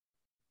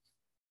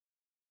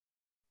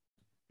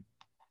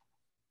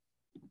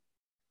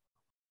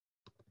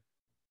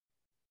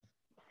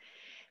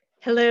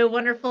Hello,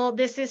 wonderful.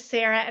 This is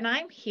Sarah, and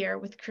I'm here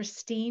with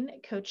Christine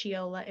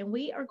Cocchiola, and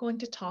we are going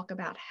to talk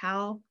about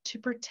how to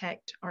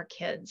protect our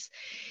kids.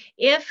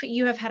 If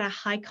you have had a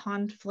high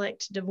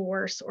conflict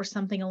divorce or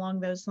something along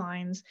those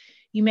lines,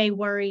 you may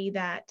worry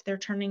that they're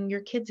turning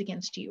your kids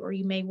against you, or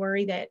you may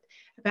worry that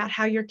about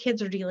how your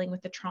kids are dealing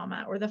with the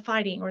trauma or the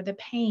fighting or the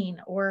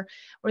pain or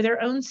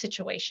their own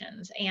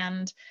situations.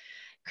 And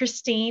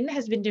Christine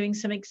has been doing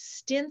some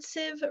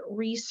extensive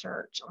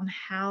research on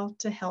how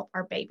to help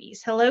our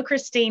babies. Hello,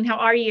 Christine. How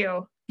are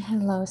you?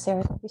 Hello,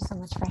 Sarah. Thank you so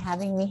much for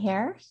having me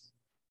here.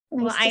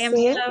 Well, Nice I to am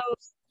see you. so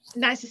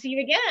nice to see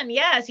you again.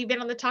 Yes, you've been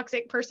on the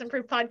Toxic Person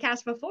Proof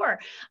podcast before.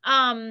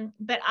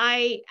 But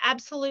I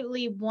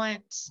absolutely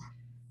want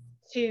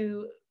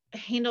to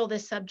handle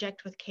this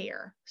subject with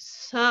care.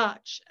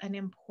 Such an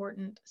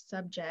important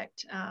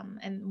subject,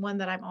 and one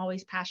that I'm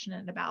always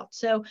passionate about.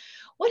 So,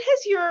 what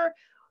has your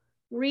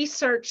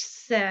research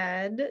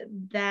said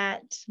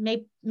that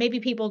maybe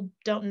people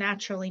don't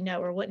naturally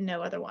know or wouldn't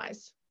know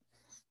otherwise?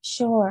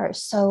 Sure.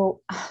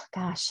 So,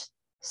 gosh,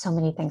 so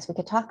many things we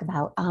could talk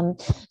about.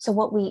 So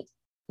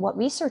what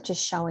research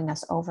is showing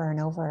us over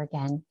and over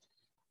again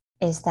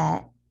is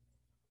that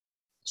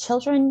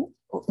children,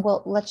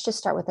 well, let's just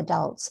start with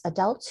adults.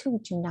 Adults who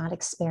do not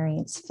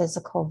experience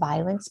physical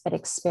violence, but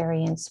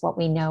experience what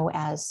we know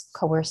as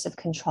coercive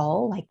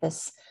control, like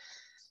this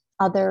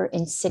other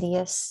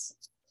insidious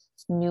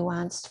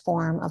nuanced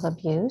form of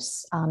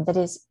abuse that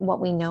is what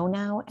we know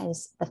now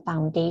as the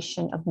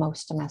foundation of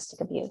most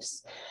domestic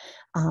abuse.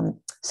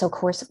 So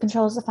coercive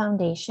control is the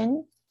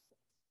foundation.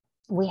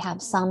 We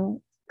have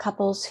some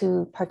couples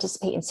who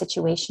participate in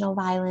situational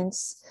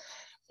violence,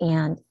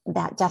 and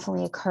that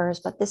definitely occurs,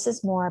 but this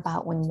is more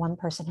about when one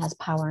person has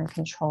power and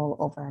control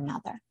over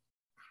another.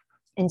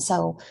 And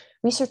so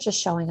research is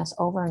showing us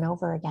over and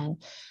over again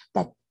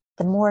that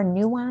the more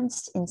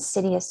nuanced,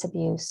 insidious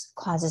abuse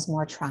causes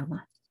more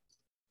trauma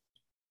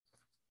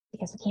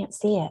because we can't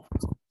see it,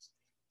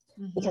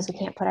 because we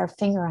can't put our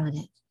finger on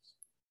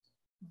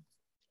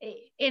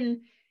it.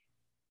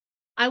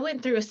 I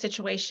went through a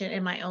situation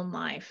in my own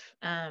life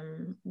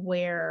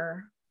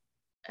where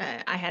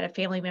I had a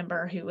family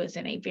member who was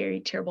in a very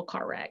terrible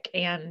car wreck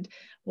and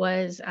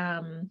was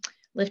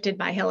lifted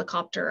by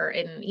helicopter.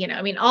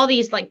 And, all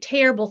these like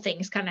terrible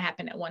things kind of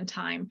happened at one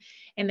time.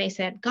 And they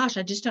said, gosh,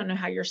 I just don't know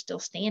how you're still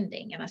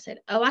standing. And I said,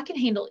 oh, I can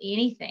handle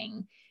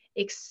anything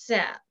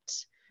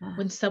except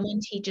when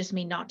someone teaches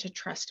me not to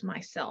trust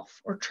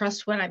myself or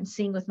trust what I'm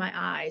seeing with my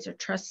eyes or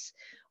trust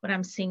what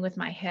I'm seeing with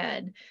my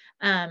head.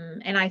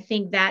 And I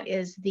think that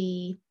is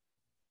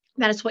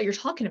what you're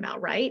talking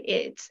about, right?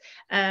 It's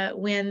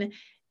when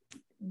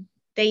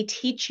they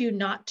teach you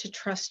not to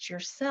trust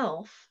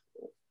yourself.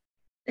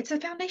 It's the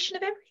foundation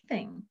of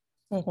everything.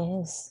 It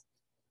is.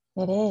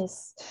 It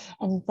is.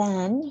 And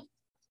then,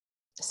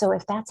 so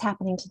if that's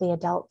happening to the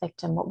adult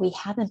victim, what we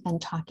haven't been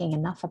talking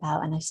enough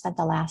about, and I spent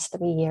the last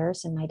 3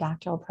 years in my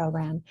doctoral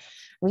program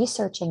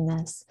researching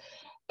this,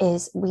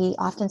 is we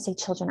often say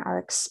children are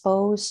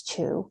exposed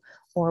to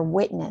or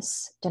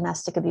witness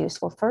domestic abuse.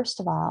 Well,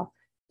 first of all,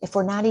 if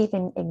we're not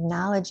even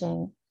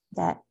acknowledging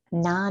that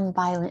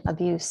nonviolent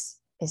abuse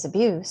is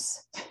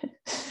abuse,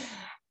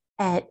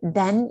 and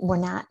then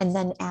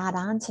add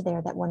on to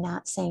there that we're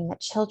not saying that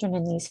children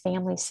in these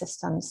family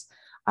systems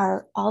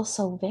are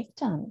also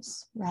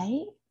victims,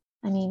 right?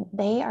 I mean,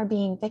 they are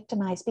being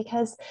victimized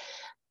because,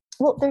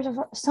 well, there's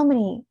so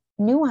many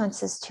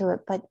nuances to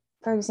it. But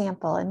for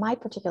example, in my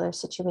particular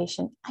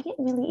situation, I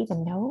didn't really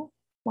even know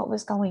what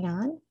was going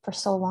on for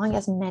so long,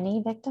 as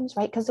many victims,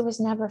 right? Because there was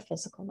never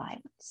physical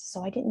violence.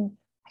 So I couldn't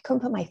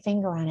put my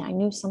finger on it. I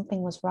knew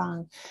something was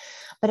wrong.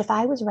 But if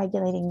I was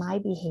regulating my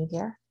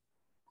behavior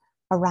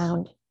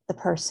around the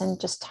person,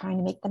 just trying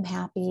to make them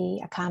happy,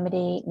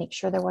 accommodate, make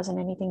sure there wasn't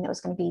anything that was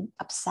going to be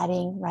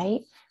upsetting,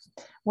 right?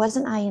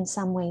 Wasn't I in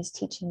some ways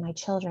teaching my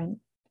children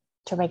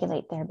to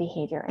regulate their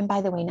behavior? And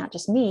by the way, not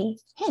just me,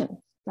 him,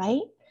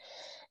 right?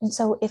 And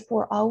so if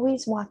we're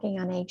always walking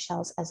on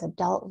eggshells as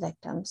adult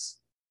victims,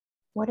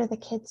 what are the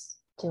kids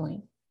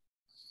doing?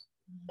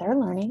 They're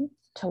learning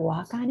to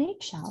walk on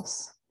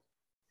eggshells.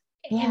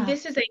 And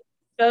this is a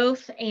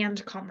both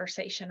and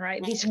conversation,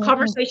 right? These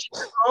conversations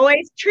are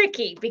always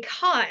tricky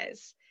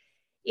because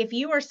if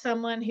you are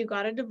someone who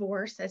got a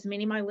divorce, as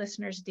many of my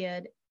listeners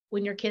did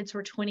when your kids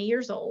were 20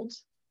 years old,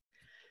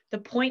 the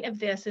point of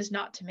this is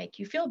not to make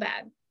you feel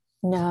bad.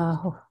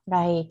 No,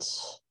 right.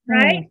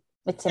 Right.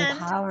 It's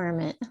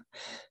empowerment.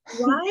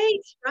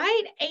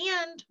 Right.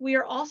 And we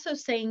are also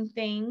saying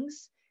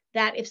things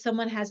that if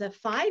someone has a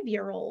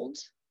 5-year-old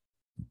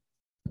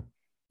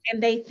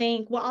and they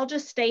think, well, I'll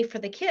just stay for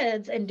the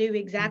kids and do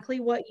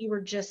exactly what you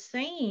were just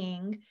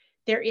saying,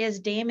 there is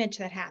damage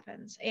that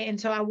happens.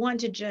 And so I want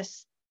to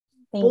just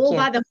bull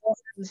by the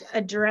horns,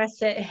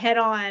 address it head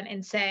on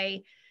and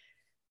say,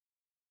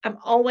 I'm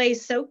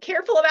always so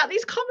careful about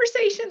these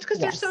conversations because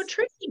they're so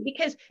tricky,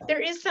 because there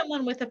is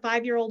someone with a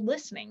 5-year-old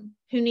listening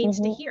who needs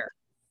to hear.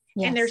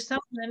 Yes. And there's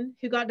someone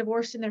who got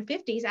divorced in their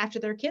 50s after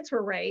their kids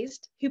were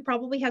raised who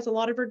probably has a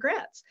lot of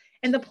regrets.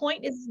 And the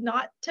point is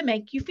not to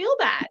make you feel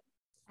bad.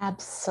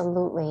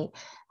 Absolutely.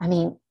 I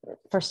mean,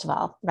 first of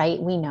all,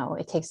 right, we know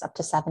it takes up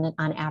to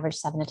on average,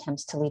 7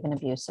 attempts to leave an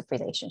abusive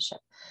relationship.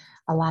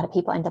 A lot of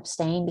people end up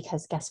staying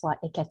because guess what?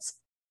 It gets,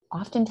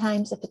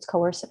 oftentimes, if it's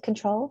coercive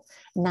control,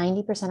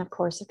 90% of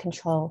coercive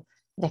control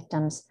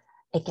victims,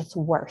 it gets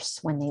worse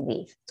when they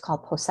leave. It's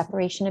called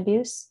post-separation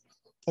abuse.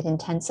 It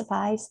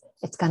intensifies.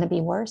 It's going to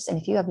be worse.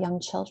 And if you have young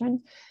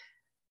children,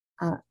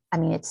 I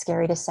mean, it's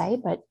scary to say,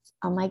 but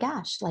oh my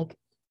gosh, like,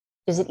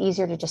 is it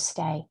easier to just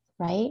stay,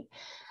 right?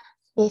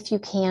 If you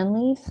can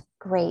leave,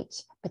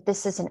 great. But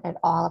this isn't at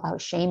all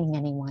about shaming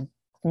anyone.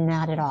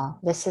 Not at all.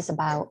 This is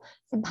about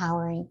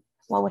empowering.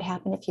 What would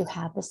happen if you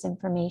have this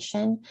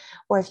information,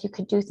 or if you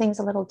could do things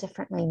a little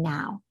differently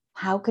now?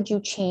 How could you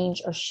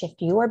change or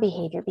shift your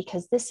behavior?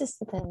 Because this is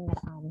the thing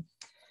that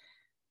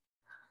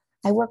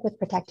I work with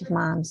protective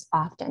moms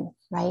often,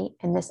 right?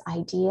 And this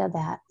idea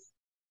that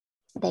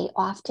they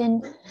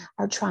often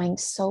are trying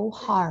so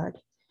hard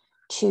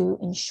to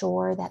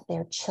ensure that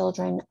their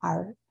children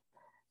are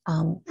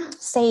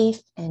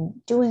safe and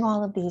doing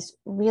all of these,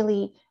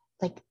 really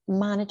like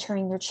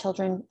monitoring their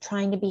children,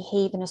 trying to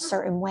behave in a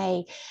certain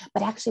way,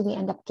 but actually we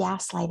end up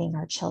gaslighting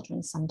our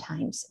children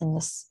sometimes in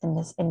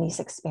these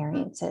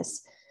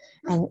experiences,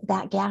 and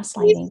that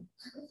gaslighting.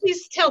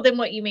 Please tell them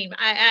what you mean.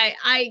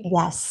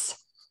 Yes.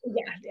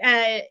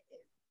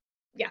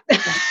 Yeah. I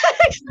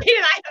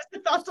have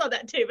some thoughts on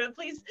that too, but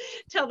please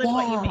tell them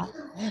what you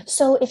mean.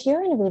 So if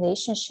you're in a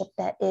relationship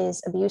that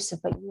is abusive,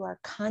 but you are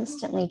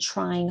constantly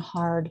trying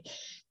hard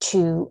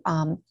to,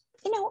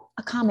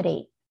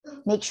 accommodate,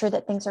 make sure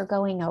that things are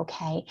going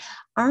okay,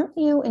 aren't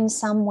you in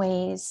some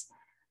ways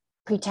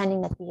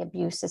pretending that the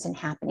abuse isn't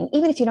happening?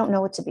 Even if you don't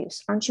know it's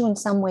abuse, aren't you in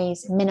some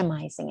ways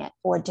minimizing it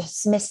or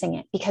dismissing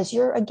it? Because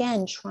you're,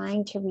 again,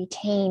 trying to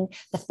retain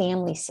the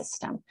family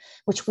system,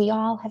 which we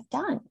all have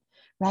done.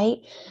 Right.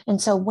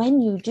 And so when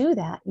you do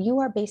that, you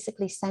are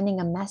basically sending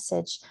a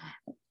message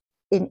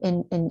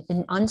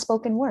in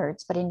unspoken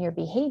words, but in your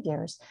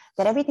behaviors,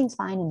 that everything's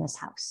fine in this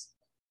house.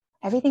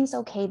 Everything's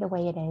okay the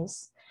way it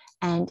is.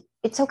 And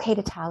it's okay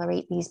to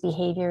tolerate these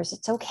behaviors.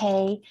 It's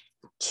okay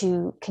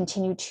to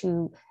continue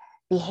to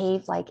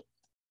behave like,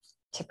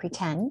 to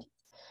pretend.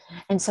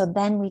 And so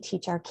then we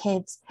teach our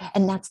kids,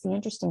 and that's the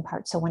interesting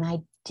part. So when I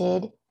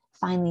did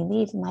finally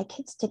leave, my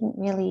kids didn't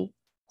really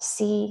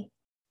see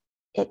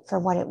it for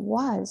what it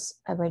was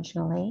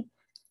originally,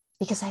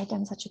 because I had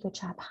done such a good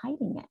job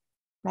hiding it,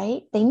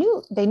 right? They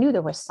knew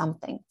there was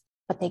something,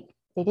 but they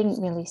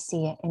didn't really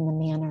see it in the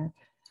manner.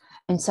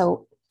 And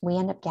so we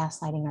end up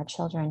gaslighting our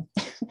children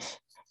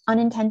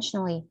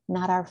unintentionally,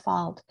 not our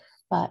fault,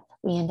 but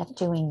we end up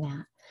doing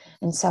that.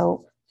 And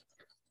so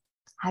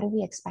how do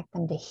we expect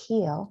them to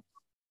heal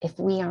if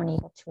we aren't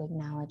able to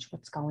acknowledge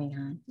what's going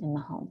on in the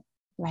home,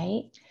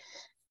 right?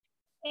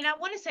 And I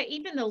want to say,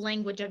 even the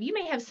language of, you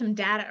may have some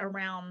data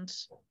around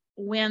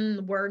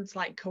when words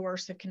like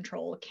coercive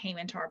control came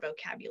into our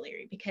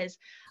vocabulary, because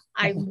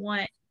I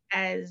want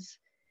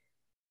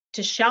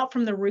to shout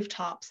from the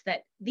rooftops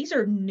that these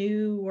are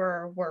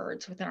newer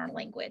words within our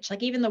language.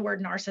 Like even the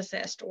word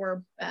narcissist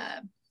or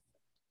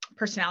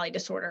personality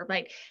disorder,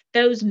 like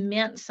those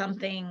meant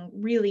something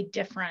really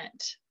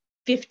different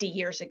 50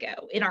 years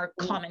ago in our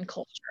common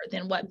culture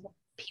than what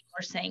people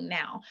are saying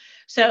now.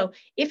 So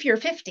if you're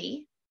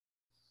 50,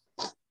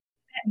 that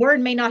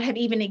word may not have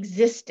even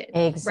existed,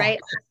 right?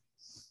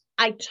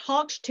 I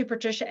talked to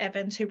Patricia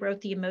Evans, who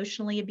wrote The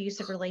Emotionally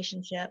Abusive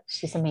Relationship.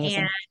 She's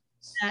amazing.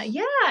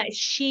 And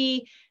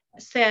she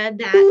said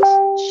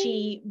that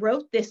she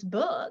wrote this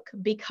book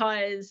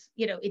because,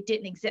 it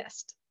didn't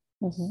exist.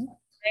 Mm-hmm.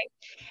 Right?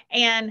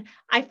 And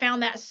I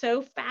found that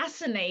so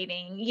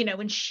fascinating,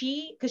 when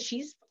because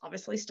she's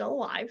obviously still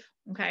alive.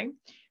 Okay.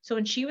 So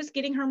when she was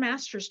getting her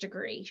master's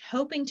degree,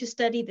 hoping to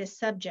study this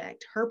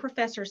subject, her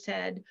professor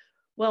said,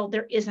 well,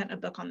 there isn't a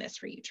book on this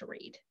for you to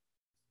read.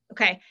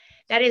 Okay.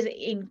 That is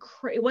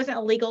it wasn't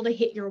illegal to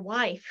hit your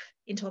wife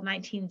until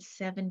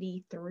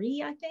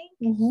 1973, I think.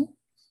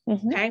 Mm-hmm.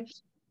 Mm-hmm. Okay.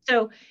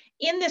 So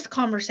in this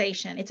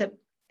conversation,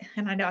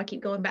 and I know I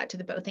keep going back to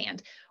the both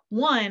and.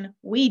 One,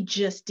 we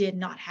just did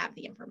not have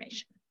the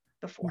information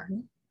before.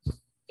 Mm-hmm.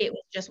 It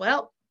was just,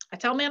 well,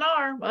 that's how men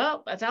are.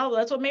 Well,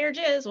 that's what marriage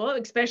is. Well,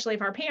 especially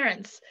if our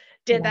parents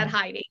did that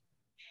hiding.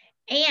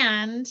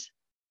 And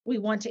we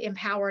want to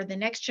empower the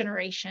next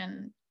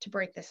generation to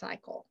break the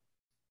cycle.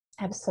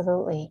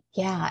 Absolutely.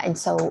 Yeah. And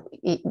so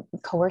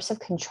coercive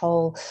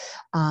control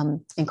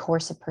and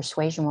coercive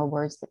persuasion were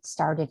words that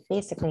started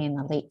basically in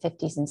the late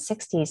 50s and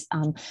 60s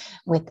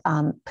with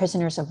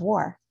prisoners of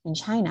war in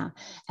China.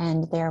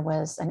 And there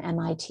was an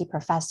MIT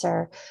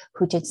professor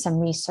who did some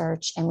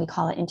research, and we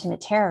call it intimate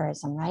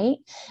terrorism, right?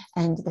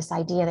 And this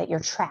idea that you're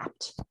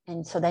trapped.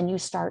 And so then you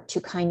start to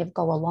kind of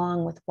go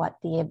along with what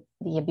the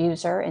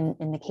abuser,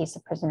 in the case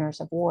of prisoners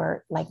of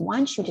war, like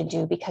wants you to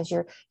do, because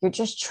you're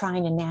just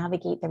trying to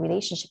navigate the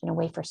relationship in a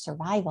way for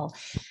survival.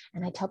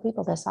 And I tell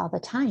people this all the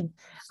time.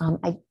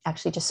 I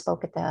actually just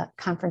spoke at the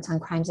conference on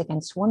crimes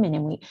against women,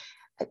 and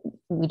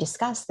we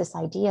discussed this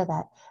idea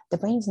that the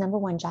brain's number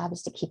one job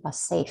is to keep us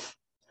safe.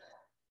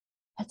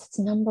 That's its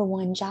number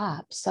one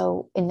job.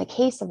 So in the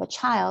case of a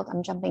child,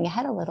 I'm jumping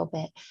ahead a little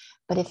bit,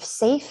 but if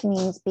safe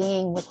means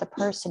being with the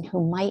person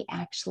who might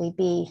actually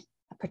be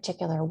a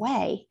particular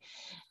way,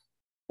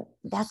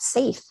 that's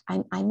safe.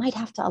 I might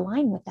have to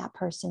align with that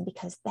person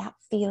because that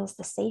feels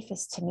the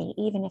safest to me,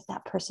 even if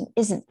that person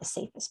isn't the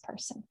safest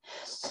person.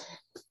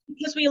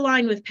 Because we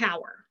align with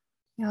power.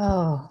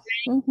 Oh,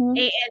 and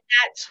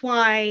that's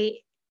why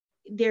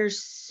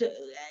there's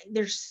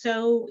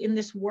so in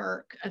this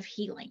work of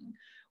healing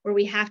where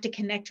we have to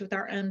connect with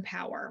our own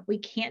power. We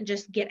can't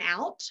just get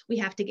out. We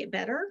have to get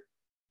better.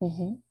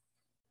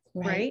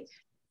 Right.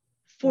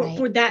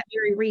 For that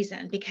very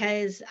reason,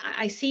 because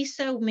I see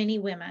so many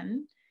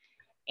women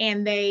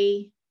and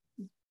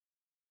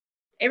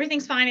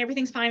everything's fine,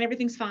 everything's fine,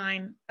 everything's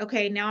fine.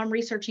 Okay, now I'm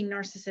researching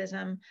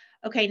narcissism.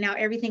 Okay, now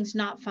everything's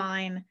not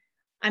fine.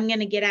 I'm going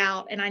to get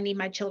out and I need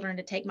my children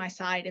to take my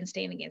side and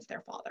stand against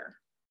their father.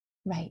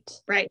 Right.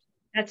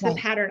 That's the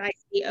pattern I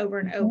see over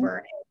and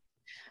over.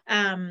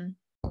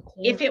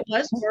 If it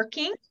was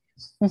working,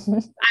 I'm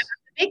a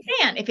big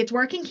fan. If it's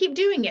working, keep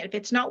doing it. If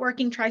it's not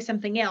working, try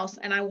something else.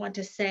 And I want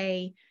to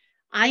say,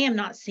 I am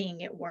not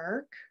seeing it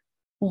work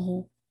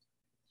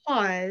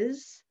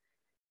because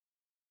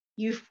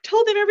you've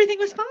told him everything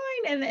was fine.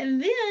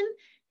 And then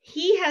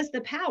he has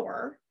the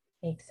power.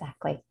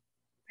 Exactly.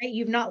 Right?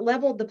 You've not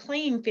leveled the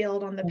playing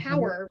field on the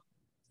power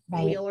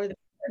wheel or the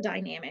power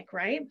dynamic,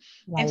 right?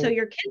 And so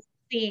your kids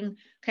seeing,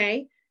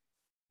 okay,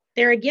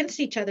 they're against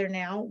each other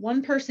now.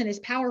 One person is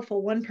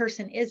powerful, one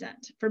person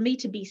isn't. For me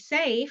to be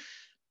safe,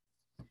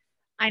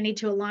 I need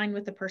to align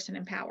with the person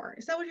in power.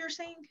 Is that what you're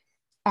saying?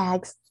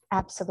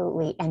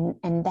 Absolutely.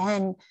 And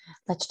then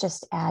let's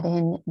just add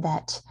in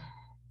that,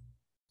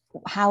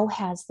 how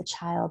has the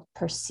child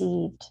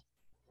perceived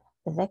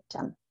the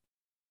victim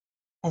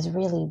as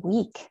really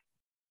weak?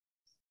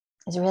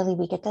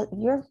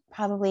 You're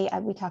probably,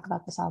 we talk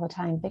about this all the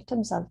time,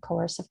 victims of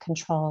coercive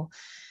control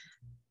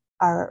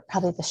are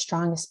probably the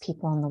strongest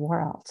people in the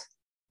world.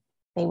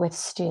 They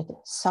withstood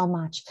so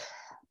much.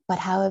 But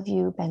how have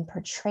you been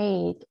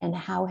portrayed and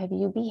how have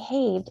you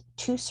behaved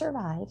to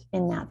survive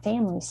in that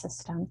family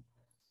system?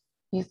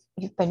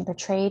 You've been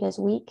portrayed as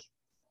weak,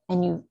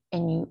 and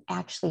you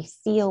actually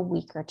feel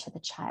weaker to the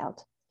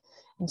child.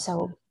 And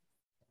so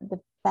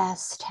the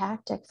best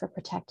tactic for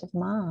protective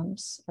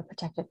moms or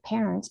protective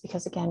parents,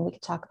 because again, we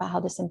could talk about how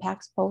this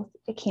impacts both,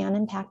 it can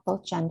impact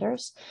both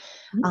genders,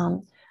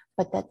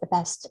 but that the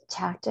best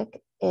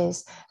tactic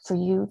is for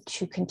you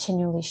to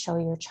continually show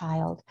your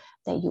child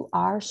that you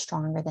are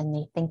stronger than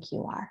they think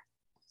you are.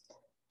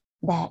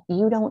 That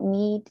you don't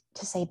need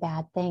to say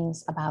bad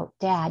things about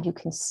dad. You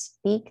can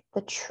speak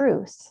the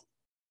truth.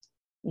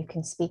 You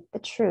can speak the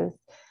truth,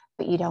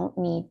 but you don't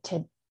need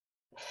to.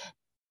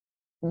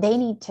 They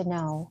need to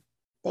know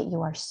that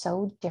you are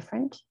so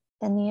different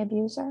than the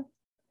abuser,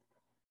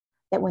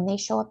 that when they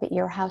show up at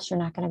your house, you're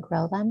not going to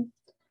grill them.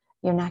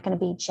 You're not going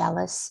to be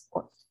jealous,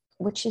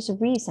 which is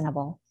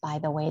reasonable, by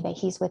the way, that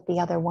he's with the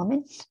other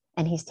woman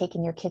and he's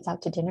taking your kids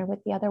out to dinner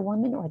with the other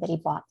woman, or that he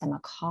bought them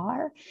a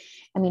car.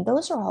 I mean,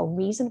 those are all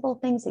reasonable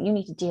things that you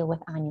need to deal with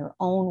on your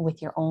own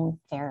with your own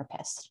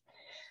therapist.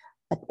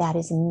 But that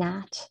is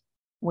not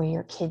where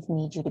your kids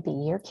need you to be.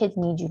 Your kids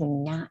need you to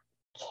not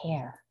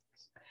care.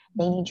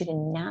 They need you to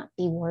not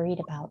be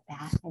worried about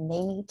that. And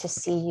they need to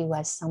see you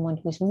as someone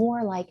who's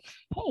more like,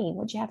 hey,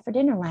 what'd you have for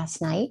dinner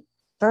last night?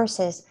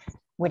 Versus,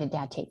 where did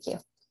dad take you?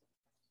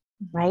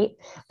 Right?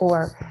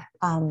 Or,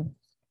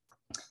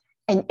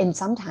 and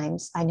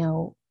sometimes I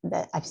know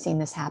that I've seen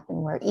this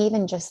happen where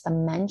even just the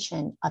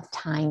mention of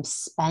time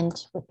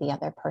spent with the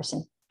other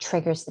person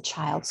triggers the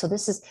child. So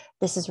this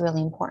is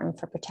really important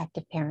for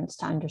protective parents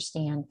to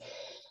understand,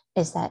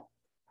 is that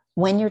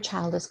when your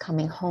child is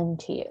coming home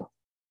to you,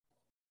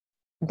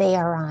 they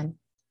are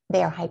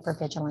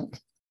hypervigilant.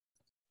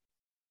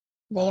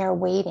 They are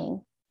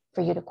waiting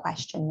for you to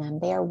question them.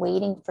 They are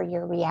waiting for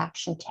your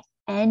reaction to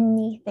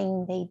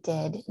anything they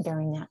did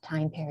during that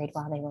time period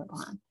while they were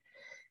gone.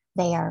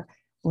 They are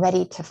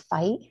ready to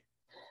fight,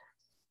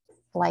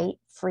 flight,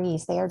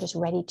 freeze. They are just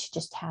ready to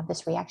just have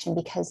this reaction,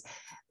 because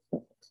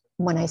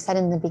when I said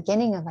in the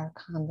beginning of our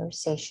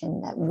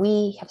conversation that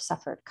we have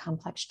suffered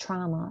complex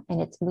trauma,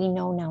 and we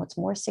know now it's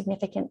more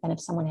significant than if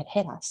someone had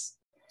hit us,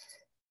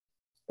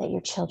 that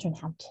your children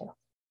have too.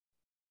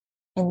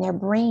 And their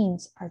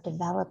brains are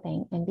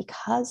developing. And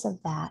because of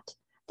that,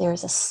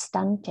 there's a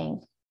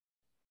stunting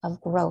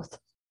of growth.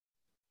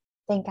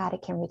 Thank God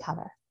it can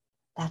recover.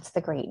 That's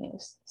the great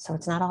news. So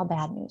it's not all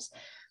bad news.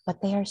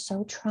 But they are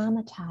so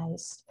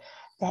traumatized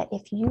that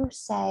if you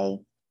say,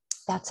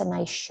 that's a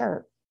nice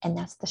shirt, and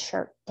that's the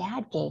shirt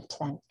dad gave to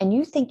them, and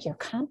you think you're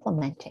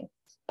complimenting,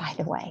 by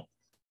the way,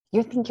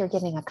 you think you're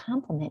giving a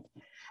compliment,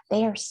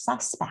 they are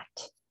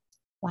suspect.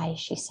 Why is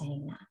she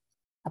saying that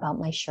about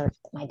my shirt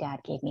that my dad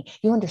gave me?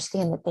 You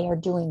understand that they are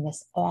doing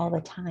this all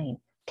the time,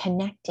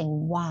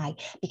 connecting. Why?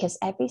 Because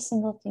every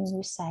single thing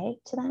you say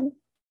to them,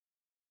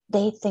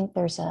 they think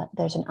there's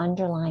an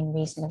underlying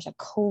reason, there's a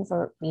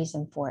covert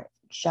reason for it,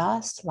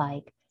 just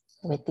like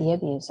with the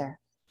abuser.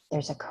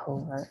 there's a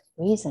covert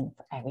reason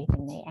for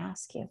everything they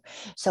ask you.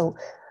 So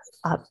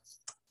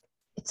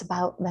it's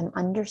about them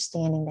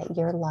understanding that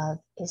your love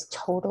is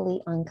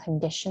totally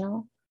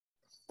unconditional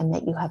and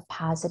that you have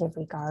positive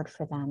regard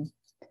for them,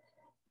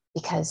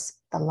 because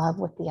the love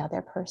with the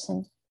other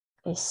person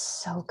is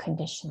so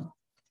conditional.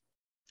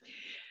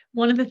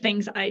 One of the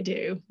things I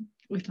do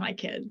with my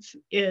kids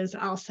is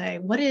I'll say,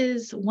 what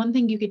is one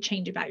thing you could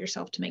change about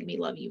yourself to make me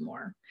love you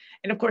more?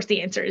 And of course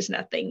the answer is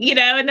nothing,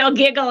 and they'll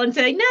giggle and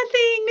say,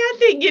 nothing,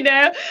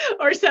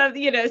 or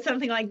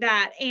something like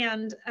that.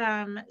 And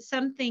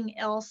something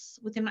else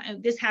within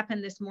this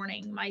happened this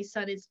morning. My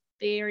son is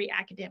very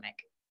academic,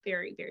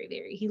 very, very,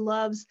 very. He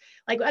loves,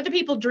 like other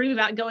people dream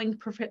about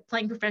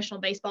playing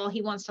professional baseball.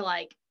 He wants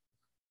to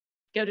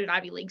go to an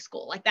Ivy League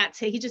school. Like that's,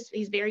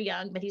 he's very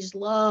young, but he just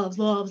loves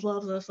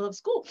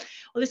school.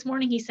 Well, this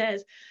morning he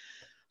says,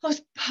 I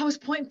was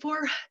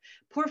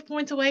 0.4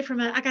 points away from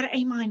I got an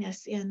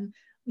A- in,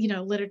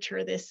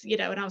 literature this,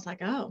 and I was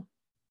like, oh,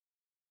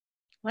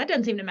 well, that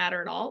doesn't seem to matter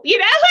at all.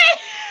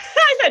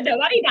 I said,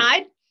 nobody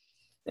died.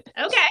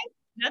 Okay.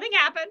 Nothing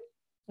happened.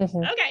 Mm-hmm.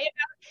 Okay.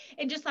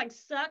 And just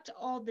sucked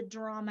all the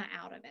drama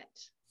out of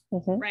it.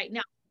 Mm-hmm. Right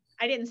now.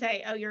 I didn't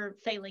say, oh, you're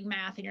failing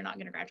math and you're not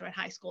going to graduate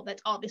high school.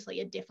 That's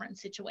obviously a different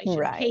situation.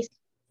 Right.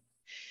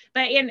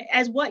 But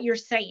as what you're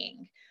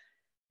saying,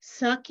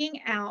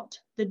 sucking out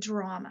the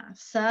drama,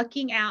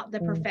 sucking out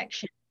the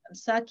perfection,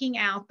 sucking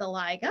out the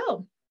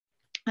oh,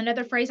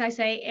 another phrase I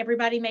say,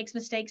 everybody makes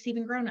mistakes,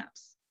 even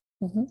grown-ups.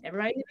 Mm-hmm.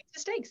 Everybody makes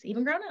mistakes,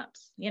 even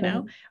grown-ups,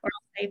 Or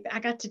if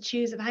I got to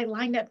choose, if I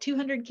lined up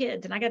 200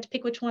 kids and I got to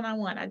pick which one I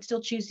want, I'd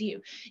still choose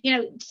you.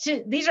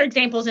 These are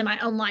examples in my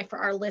own life for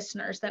our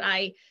listeners that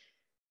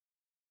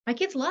my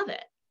kids love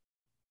it,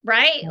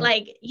 right?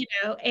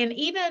 And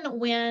even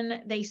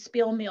when they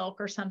spill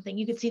milk or something,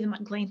 you could see them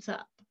glance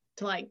up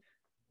to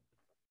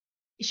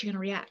is she going to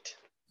react?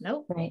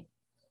 Nope. Right.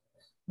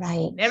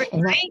 Never.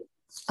 And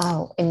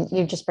and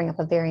you just bring up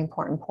a very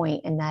important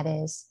point, and that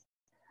is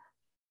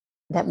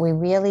that we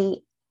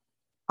really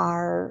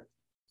are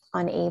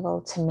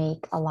unable to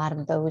make a lot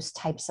of those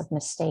types of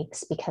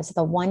mistakes, because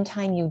the one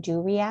time you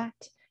do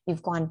react,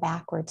 you've gone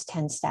backwards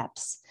 10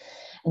 steps.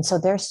 And so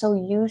they're so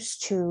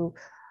used to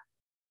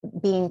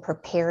being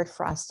prepared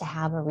for us to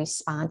have a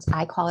response.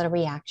 I call it a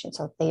reaction.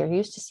 So they are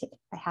used to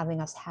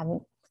having us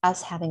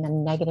having a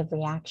negative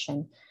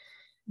reaction,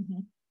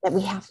 mm-hmm. that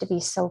we have to be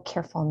so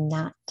careful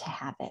not to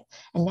have it.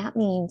 And that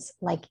means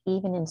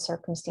even in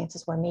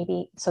circumstances where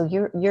maybe, so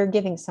you're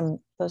giving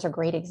those are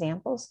great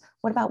examples.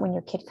 What about when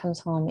your kid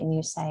comes home and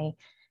you say,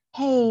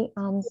 hey,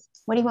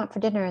 what do you want for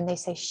dinner? And they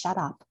say, shut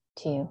up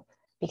to you,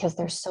 because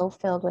they're so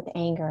filled with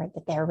anger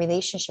that their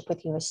relationship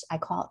with you is, I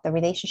call it, the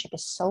relationship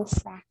is so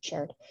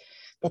fractured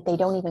that they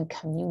don't even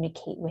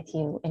communicate with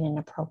you in an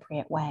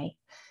appropriate way.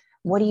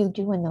 What do you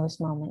do in those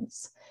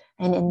moments?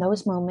 And in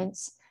those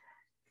moments,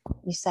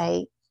 you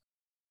say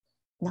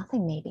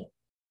nothing, maybe.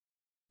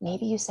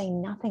 Maybe you say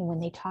nothing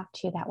when they talk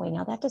to you that way.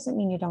 Now, that doesn't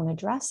mean you don't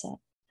address it,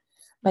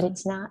 but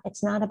it's not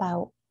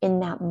about in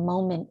that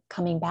moment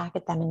coming back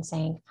at them and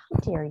saying, how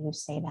dare you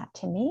say that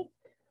to me?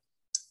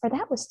 Or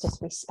that was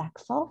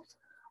disrespectful.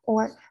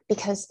 Or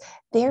because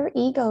their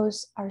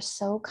egos are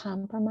so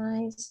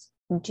compromised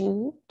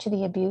due to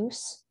the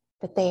abuse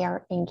that they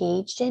are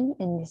engaged in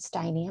this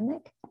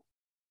dynamic,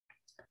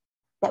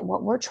 that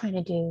what we're trying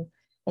to do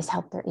is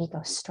help their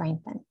ego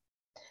strengthen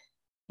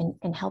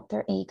and help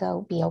their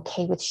ego be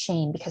okay with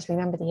shame. Because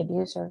remember, the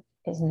abuser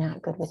is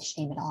not good with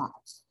shame at all.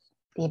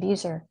 The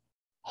abuser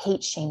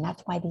hates shame.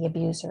 That's why the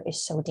abuser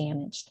is so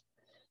damaged.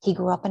 He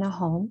grew up in a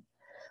home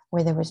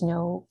where there was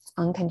no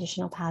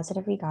unconditional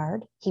positive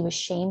regard. He was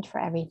shamed for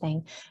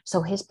everything.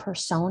 So his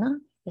persona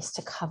is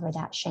to cover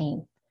that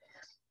shame.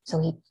 So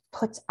he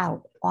puts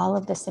out all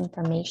of this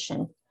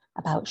information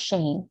about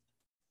shame.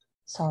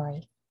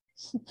 Sorry.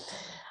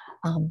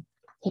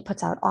 He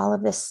puts out all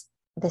of this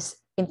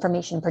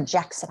information,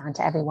 projects it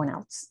onto everyone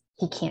else.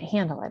 He can't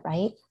handle it,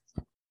 right?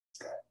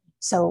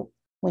 So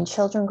when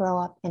children grow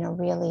up in a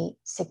really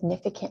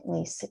significant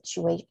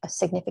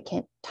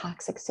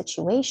toxic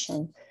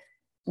situation,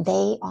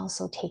 they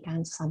also take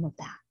on some of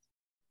that.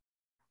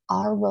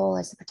 Our role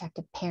as a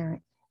protective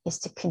parent is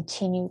to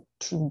continue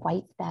to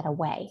wipe that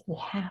away. We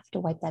have to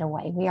wipe that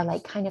away. We are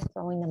kind of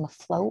throwing them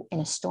afloat in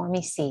a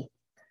stormy sea.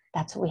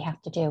 That's what we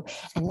have to do.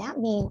 And that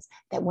means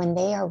that when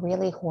they are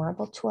really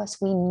horrible to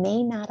us, we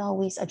may not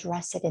always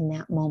address it in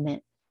that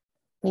moment.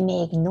 We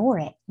may ignore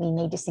it. We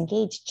may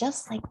disengage,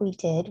 just like we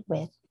did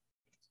with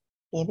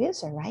the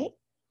abuser, right?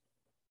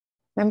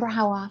 Remember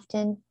how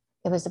often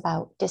it was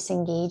about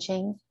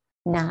disengaging,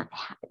 not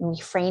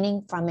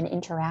refraining from an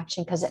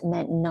interaction because it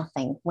meant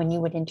nothing when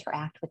you would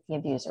interact with the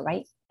abuser,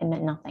 right? It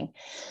meant nothing.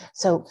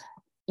 So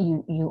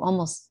you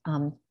almost,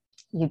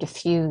 you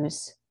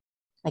diffuse,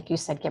 like you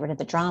said, get rid of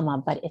the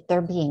drama. But if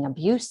they're being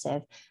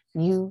abusive,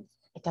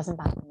 it doesn't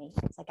bother me.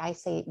 It's like I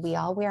say, we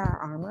all wear our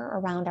armor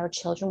around our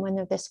children when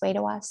they're this way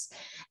to us,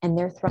 and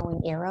they're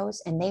throwing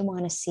arrows and they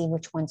want to see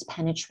which ones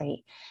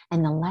penetrate.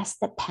 And the less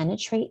that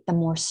penetrate, the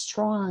more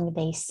strong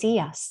they see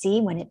us.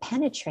 See, when it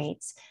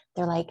penetrates,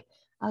 they're like,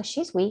 oh,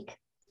 she's weak.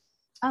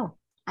 Oh,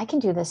 I can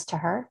do this to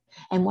her.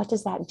 And what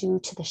does that do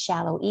to the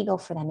shallow ego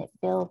for them? It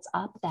builds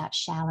up that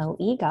shallow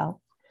ego.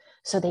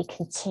 So they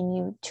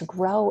continue to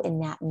grow in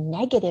that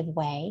negative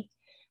way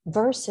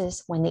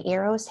versus when the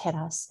arrows hit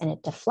us and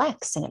it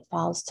deflects and it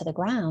falls to the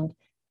ground,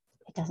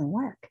 it doesn't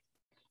work.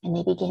 And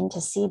they begin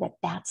to see that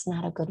that's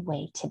not a good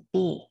way to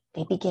be.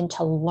 They begin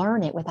to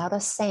learn it without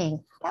us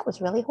saying, that was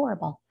really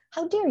horrible.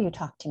 How dare you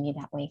talk to me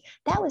that way?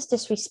 That was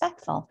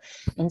disrespectful.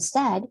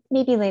 Instead,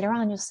 maybe later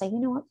on, you'll say, you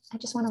know what? I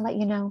just want to let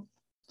you know,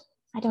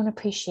 I don't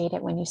appreciate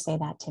it when you say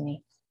that to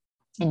me.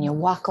 And you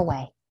walk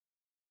away.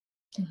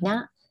 Mm-hmm.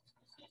 Not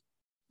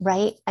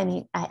right. I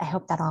mean, I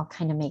hope that all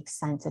kind of makes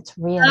sense. It's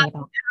really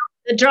about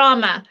the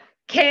drama.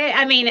 Okay.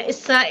 I mean,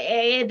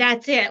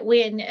 that's it.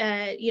 When,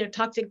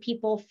 toxic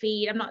people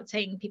feed, I'm not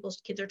saying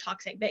people's kids are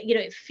toxic, but,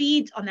 it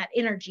feeds on that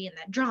energy and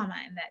that drama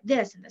and that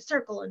this and the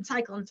circle and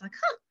cycle. And it's like,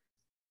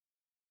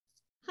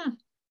 okay.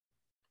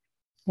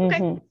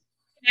 Mm-hmm.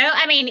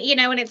 I mean,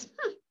 and it's,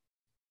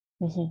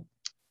 Mm-hmm.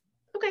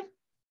 Okay.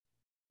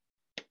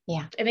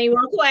 Yeah. And then you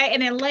walk away.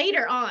 And then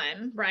later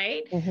on,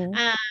 right? Mm-hmm.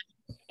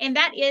 And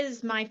that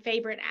is my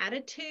favorite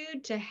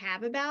attitude to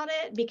have about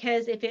it,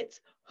 because if it's,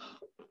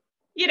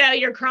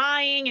 you're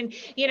crying and,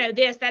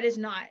 that is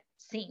not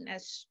seen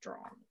as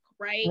strong,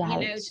 right? Right.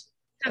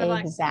 Kind of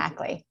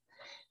exactly. Like,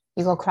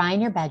 you go cry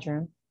in your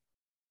bedroom.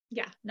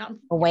 Yeah. Not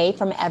away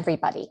from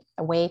everybody,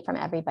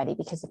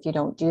 because if you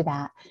don't do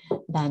that,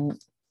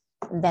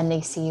 then they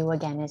see you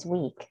again as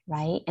weak,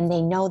 right? And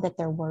they know that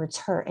their words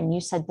hurt. And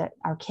you said that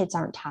our kids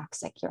aren't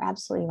toxic. You're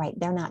absolutely right.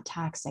 They're not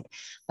toxic,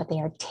 but they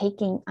are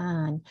taking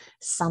on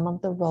some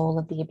of the role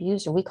of the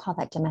abuser. We call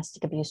that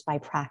domestic abuse by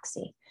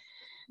proxy.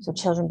 So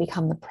children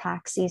become the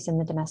proxies in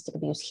the domestic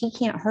abuse. He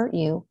can't hurt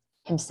you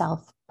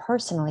himself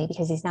personally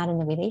because he's not in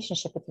the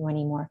relationship with you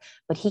anymore,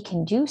 but he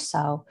can do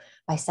so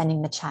by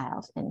sending the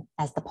child in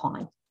as the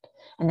pawn.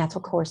 And that's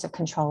what coercive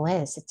control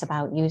is. It's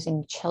about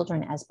using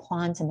children as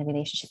pawns in the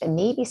relationship. And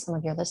maybe some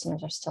of your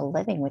listeners are still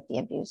living with the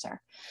abuser.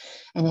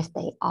 And if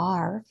they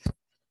are,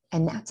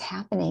 and that's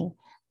happening,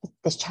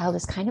 this child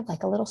is kind of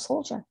like a little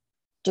soldier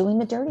doing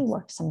the dirty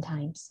work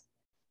sometimes.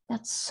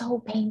 That's so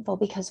painful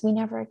because we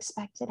never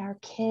expected our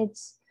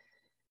kids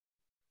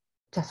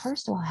to,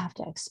 first of all, have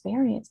to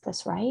experience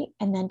this, right?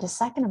 And then to,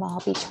 second of all,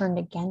 be turned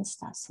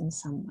against us in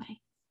some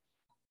way.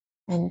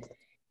 And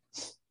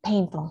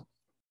painful.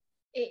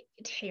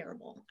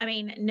 Terrible. I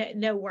mean,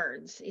 no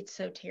words. It's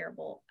so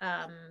terrible.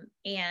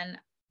 And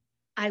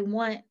I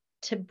want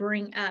to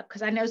bring up,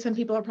 because I know some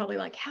people are probably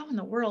like, how in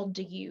the world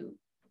do you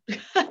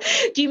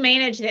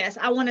manage this?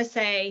 I want to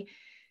say,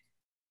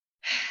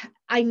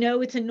 I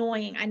know it's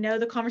annoying. I know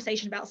the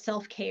conversation about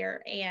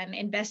self-care and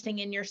investing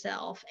in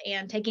yourself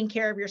and taking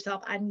care of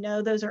yourself, I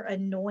know those are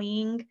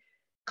annoying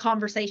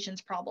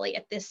conversations probably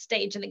at this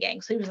stage in the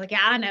game. So he was like, yeah,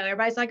 I know.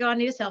 Everybody's like, oh, I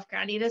need a self-care.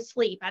 I need to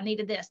sleep. I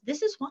needed this.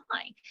 This is why.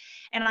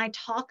 And I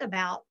talk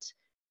about,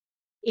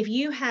 if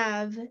you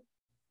have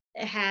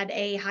had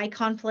a high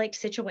conflict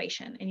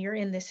situation and you're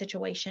in this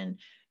situation,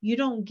 you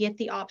don't get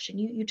the option.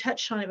 You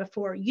touched on it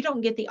before. You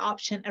don't get the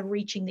option of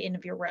reaching the end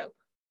of your rope.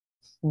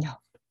 No.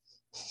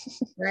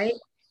 Right.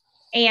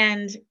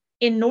 And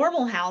in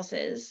normal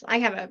houses, I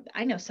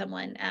know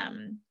someone,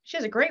 she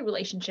has a great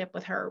relationship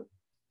with her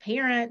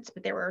parents,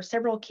 but there were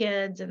several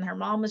kids and her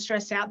mom was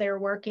stressed out. They were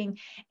working.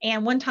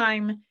 And one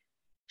time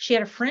she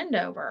had a friend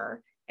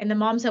over and the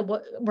mom said,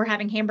 we're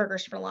having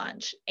hamburgers for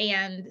lunch.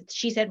 And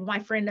she said, well, my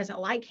friend doesn't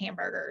like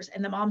hamburgers.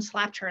 And the mom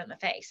slapped her in the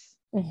face.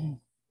 Mm-hmm.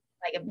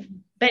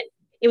 But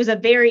it was a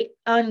very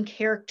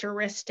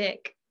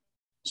uncharacteristic.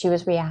 She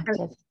was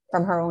reactive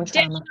from her own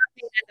trauma.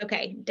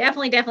 Okay.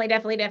 Definitely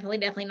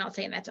not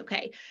saying that's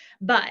okay.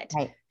 But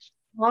right.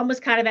 Mom was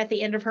kind of at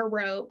the end of her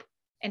rope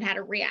and had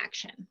a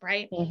reaction,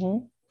 right?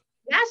 Mm-hmm.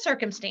 That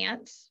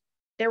circumstance,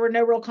 there were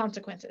no real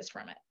consequences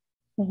from it.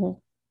 Mm-hmm.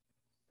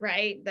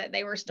 Right? That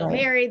they were still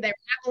married, they were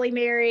happily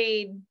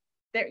married.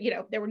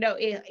 There were no,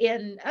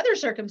 in other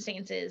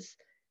circumstances,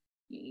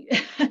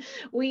 and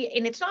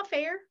it's not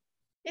fair.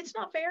 It's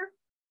not fair,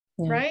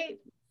 right?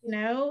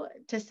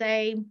 To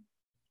say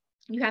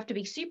you have to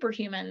be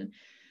superhuman,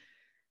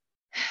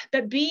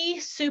 but be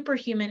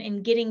superhuman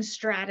in getting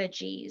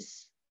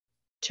strategies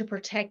to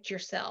protect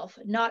yourself,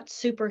 not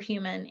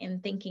superhuman in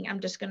thinking I'm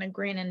just going to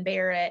grin and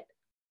bear it.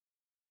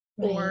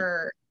 Right.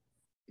 Or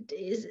do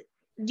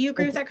you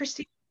agree with that,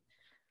 Christine?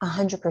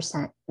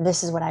 100%.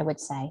 This is what I would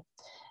say.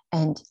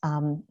 And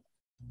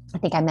I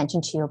think I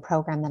mentioned to you a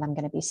program that I'm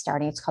going to be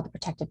starting. It's called the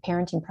Protective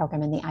Parenting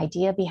Program. And the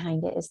idea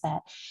behind it is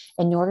that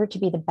in order to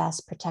be the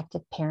best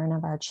protective parent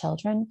of our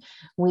children,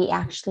 we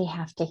actually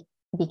have to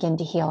begin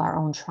to heal our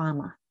own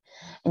trauma.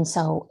 And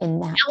so in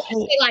that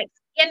case, like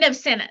end of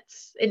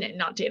sentence, and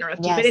not to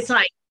interrupt you, but it's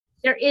like,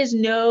 there is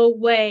no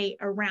way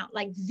around,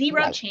 like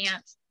zero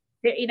chance.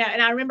 And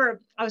I remember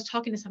I was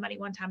talking to somebody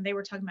one time, they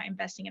were talking about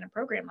investing in a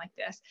program like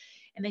this.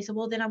 And they said,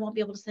 well, then I won't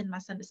be able to send my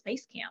son to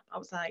space camp. I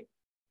was like,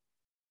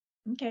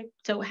 okay.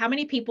 So how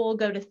many people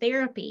go to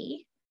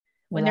therapy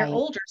when they're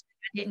older?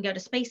 I didn't go to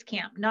space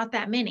camp. Not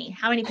that many.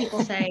 How many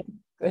people say,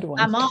 good one.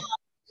 My mom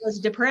was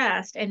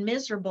depressed and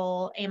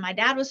miserable, and my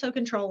dad was so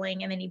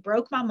controlling, and then he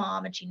broke my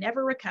mom and she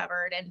never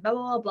recovered, and blah,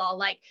 blah, blah.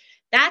 Like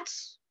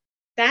that's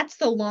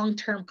the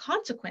long-term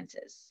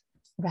consequences.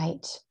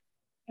 Right.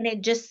 And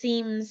it just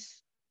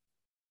seems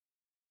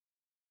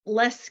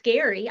less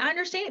scary. I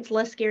understand it's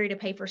less scary to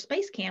pay for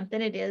space camp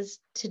than it is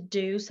to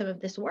do some of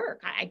this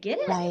work. I get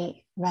it.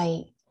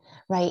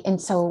 Right.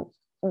 And so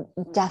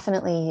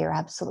definitely you're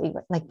absolutely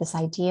right. Like this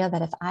idea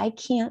that if I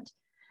can't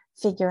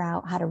figure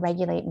out how to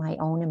regulate my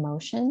own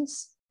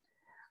emotions,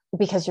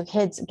 because your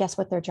kids, guess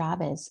what their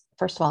job is?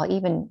 First of all,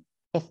 even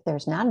if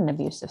there's not an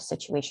abusive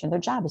situation, their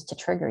job is to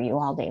trigger you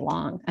all day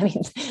long. I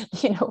mean,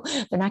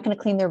 they're not going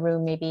to clean their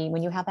room. Maybe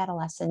when you have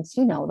adolescents,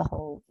 the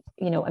whole,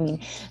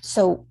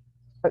 so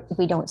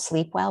we don't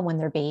sleep well when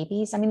they're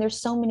babies. I mean,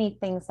 there's so many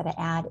things that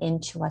add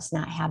into us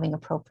not having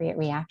appropriate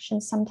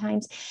reactions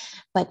sometimes,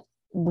 but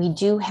we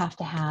do have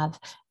to have,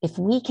 if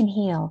we can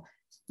heal,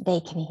 they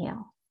can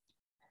heal.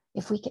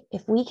 If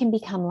we can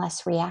become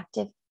less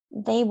reactive,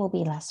 they will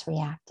be less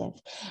reactive.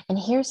 And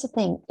here's the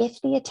thing,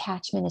 if the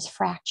attachment is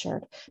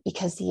fractured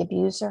because the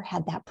abuser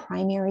had that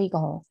primary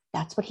goal,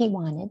 that's what he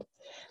wanted.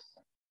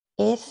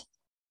 If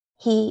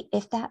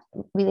that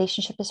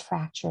relationship is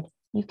fractured,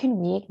 you can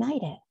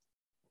reignite it.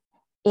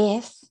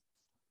 If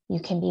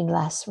you can be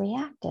less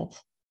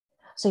reactive.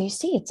 So you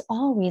see, it's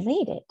all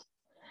related.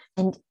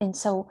 And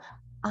so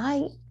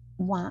I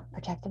want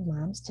protective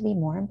moms to be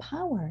more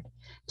empowered,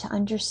 to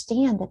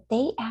understand that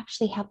they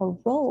actually have a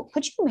role.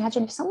 Could you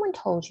imagine if someone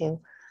told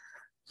you,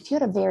 if you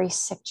had a very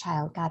sick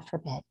child, God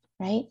forbid,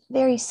 right?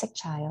 Very sick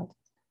child,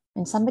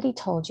 and somebody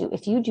told you,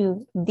 if you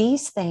do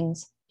these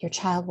things, your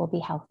child will be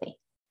healthy.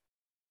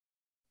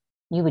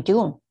 You would do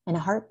them in a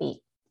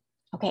heartbeat.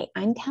 Okay,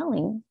 I'm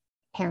telling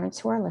parents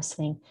who are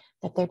listening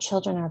that their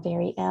children are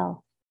very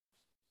ill.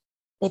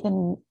 They've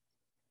been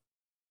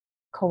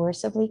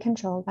coercively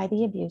controlled by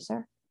the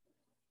abuser.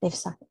 They've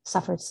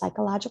suffered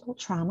psychological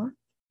trauma.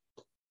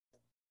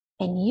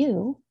 And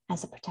you,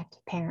 as a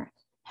protective parent,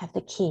 have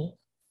the key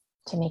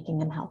to making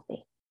them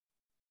healthy.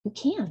 You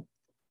can.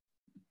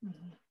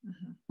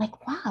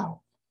 Like,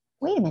 wow,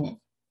 wait a minute.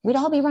 We'd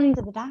all be running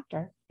to the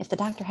doctor if the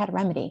doctor had a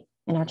remedy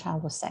and our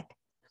child was sick.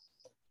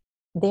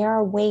 There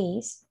are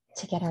ways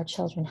to get our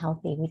children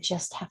healthy. We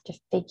just have to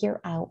figure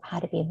out how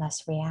to be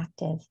less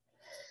reactive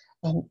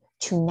and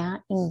to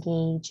not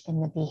engage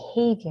in the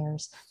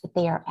behaviors that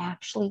they are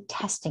actually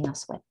testing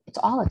us with. It's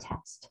all a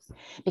test.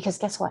 Because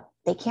guess what?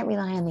 They can't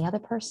rely on the other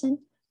person,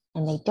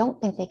 and they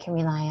don't think they can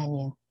rely on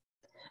you.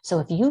 So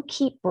if you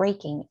keep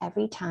breaking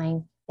every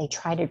time they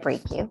try to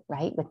break you,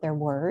 right, with their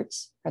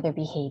words or their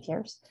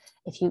behaviors,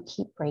 if you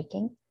keep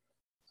breaking,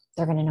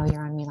 they're going to know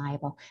you're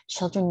unreliable.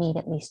 Children need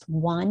at least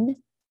one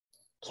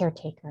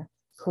caretaker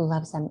who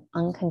loves them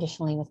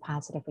unconditionally with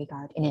positive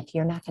regard. And if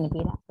you're not going to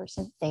be that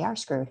person, they are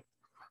screwed.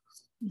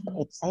 I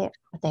hate to say it,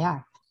 but they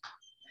are.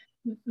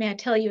 May I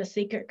tell you a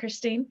secret,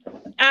 Christine?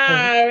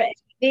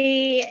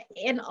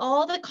 In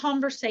all the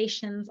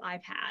conversations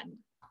I've had,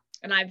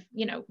 and I've,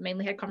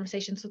 mainly had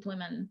conversations with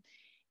women,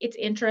 it's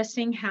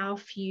interesting how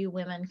few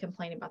women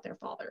complain about their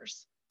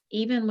fathers,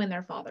 even when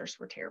their fathers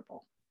were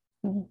terrible.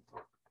 Mm-hmm.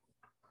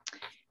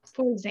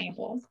 For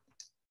example,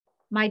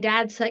 my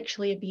dad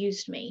sexually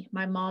abused me.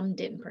 My mom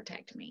didn't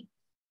protect me.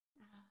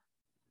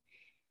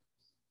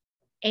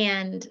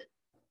 And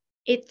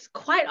it's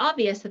quite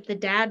obvious that the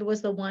dad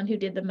was the one who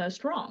did the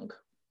most wrong.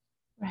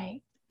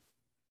 Right.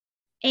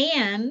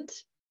 And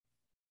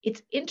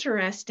it's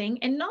interesting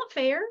and not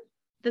fair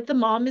that the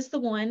mom is the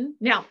one.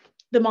 Now,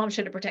 the mom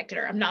should have protected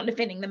her. I'm not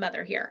defending the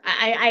mother here.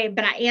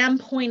 But I am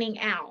pointing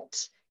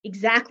out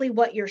exactly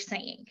what you're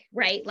saying,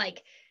 right?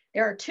 Like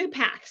there are two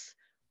paths.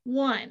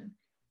 One,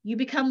 you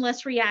become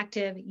less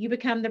reactive. You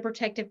become the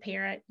protective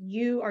parent.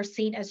 You are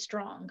seen as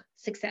strong.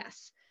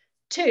 Success.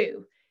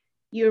 Two,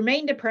 you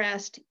remain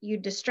depressed, you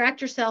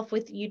distract yourself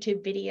with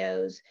YouTube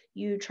videos,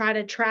 you try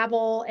to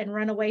travel and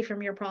run away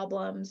from your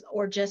problems,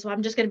 or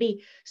I'm just going to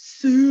be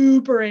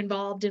super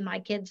involved in my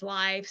kid's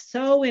life,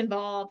 so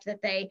involved that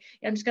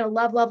I'm just going to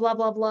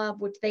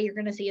love, which you're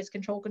going to see as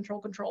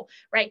control,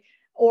 right?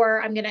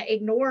 Or I'm going to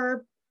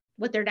ignore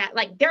what their dad,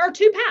 like there are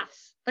two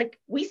paths, like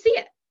we see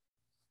it.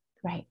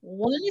 Right.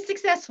 One is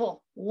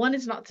successful, one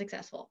is not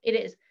successful. It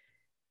is.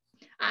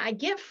 I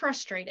get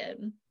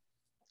frustrated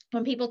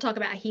when people talk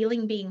about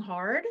healing being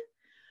hard,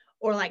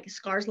 or like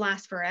scars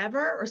last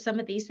forever, or some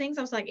of these things.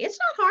 I was like, it's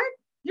not hard.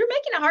 You're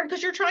making it hard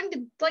because you're trying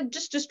to like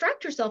just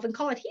distract yourself and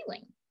call it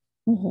healing.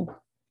 Mm-hmm.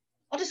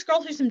 I'll just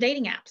scroll through some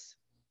dating apps.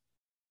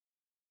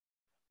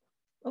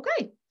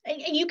 Okay.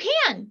 And you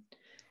can.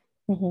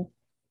 Mm-hmm.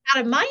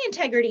 Out of my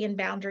integrity and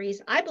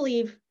boundaries, I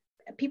believe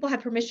people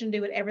have permission to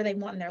do whatever they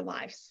want in their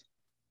lives.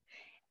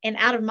 And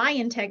out of my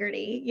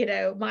integrity,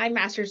 my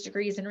master's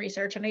degree is in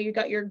research. I know you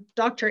got your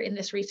doctorate in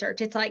this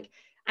research. It's like,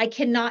 I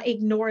cannot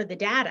ignore the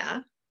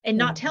data and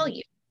not tell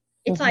you.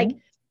 It's like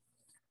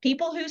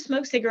people who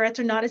smoke cigarettes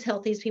are not as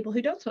healthy as people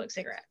who don't smoke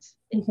cigarettes.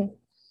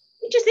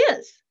 It just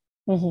is.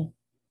 You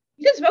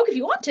can smoke if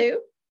you want to,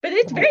 but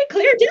it's very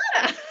clear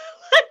data.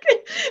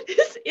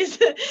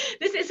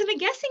 This isn't a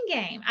guessing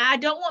game. I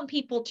don't want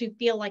people to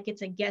feel like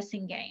it's a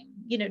guessing game.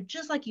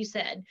 Just like you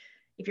said,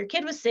 if your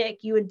kid was sick,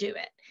 you would do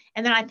it.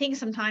 And then I think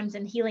sometimes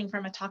in healing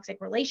from a toxic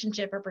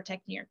relationship or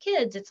protecting your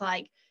kids, it's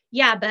like,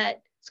 yeah,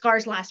 but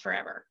scars last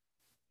forever.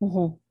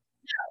 Mm-hmm.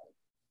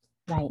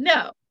 Right.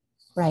 No.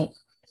 Right.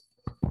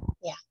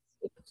 Yeah.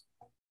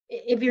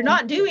 If you're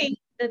not doing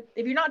that,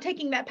 if you're not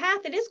taking that path,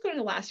 it is going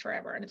to last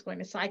forever, and it's going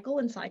to cycle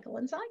and cycle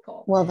and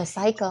cycle. Well, the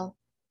cycle.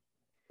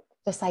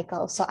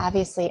 So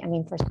obviously, I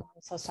mean, first of all,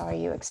 I'm so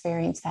sorry you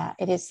experienced that.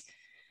 It is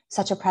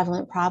such a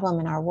prevalent problem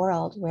in our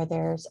world where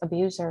there's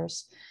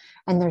abusers.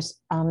 And there's,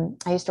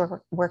 I used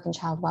to work in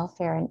child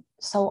welfare, and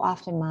so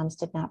often moms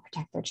did not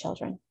protect their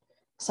children.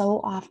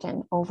 So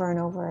often, over and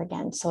over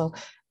again. So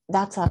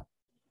that's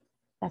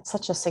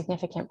such a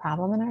significant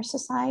problem in our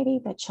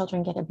society, that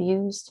children get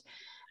abused,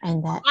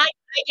 and that I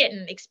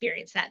didn't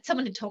experience that.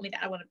 Someone had told me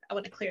that. I want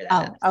to clear that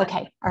up.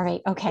 Okay. All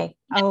right. Okay.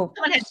 Oh,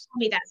 someone had told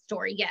me that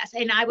story. Yes.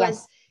 And it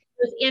was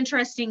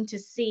interesting to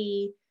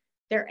see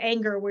their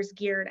anger was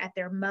geared at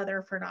their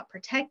mother for not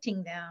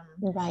protecting them.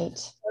 Right.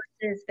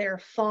 Versus their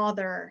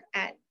father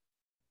at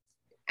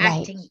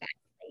acting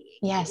badly.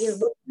 Yes.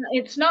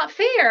 It's not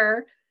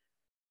fair.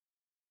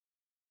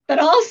 But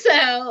also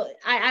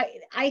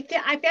I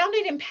found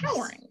it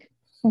empowering.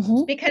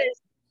 Mm-hmm. Because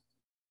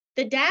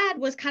the dad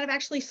was kind of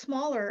actually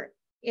smaller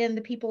in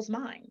the people's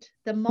mind.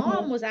 The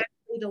mom was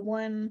actually the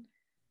one.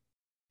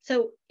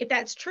 So if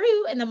that's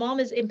true, and the mom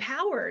is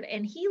empowered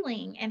and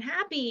healing and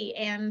happy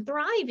and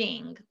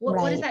thriving,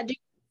 what does that do to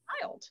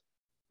the child?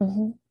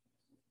 Mm-hmm.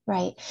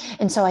 Right.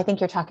 And so I think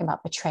you're talking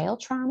about betrayal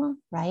trauma,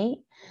 right?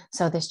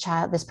 So this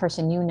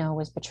person,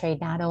 was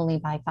betrayed not only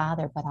by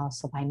father, but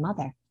also by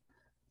mother.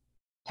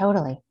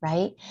 Totally.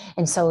 Right.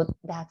 And so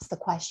that's the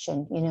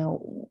question,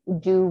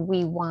 do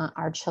we want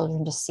our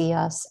children to see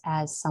us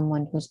as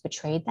someone who's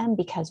betrayed them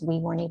because we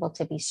weren't able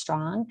to be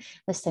strong?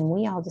 Listen,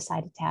 we all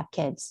decided to have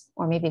kids,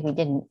 or maybe we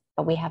didn't,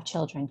 but we have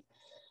children,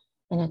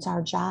 and it's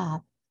our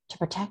job to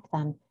protect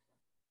them.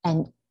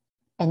 And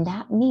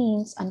that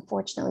means,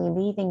 unfortunately,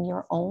 leaving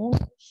your own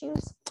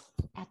issues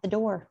at the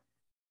door.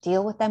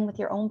 Deal with them with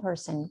your own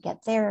person,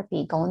 get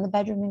therapy, go in the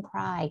bedroom and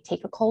cry,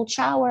 take a cold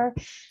shower,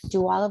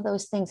 do all of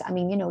those things. I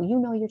mean,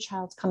 your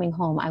child's coming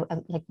home. I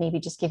like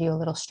maybe just give you a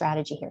little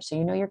strategy here. So,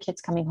 your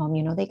kid's coming home,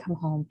 they come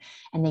home,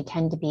 and they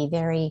tend to be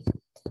very,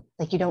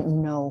 like, you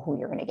don't know who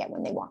you're going to get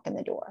when they walk in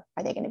the door.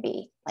 Are they going to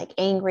be like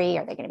angry?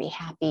 Are they going to be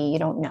happy? You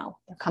don't know.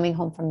 They're coming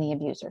home from the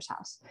abuser's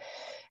house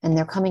and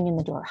they're coming in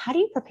the door. How do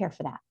you prepare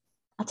for that?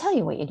 I'll tell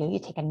you what you do. You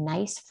take a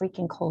nice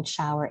freaking cold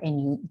shower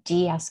and you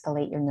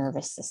de-escalate your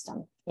nervous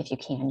system. If you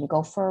can, you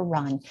go for a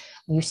run.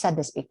 You said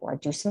this before,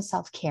 do some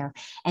self-care,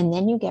 and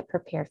then you get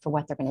prepared for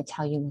what they're going to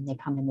tell you when they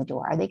come in the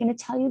door. Are they going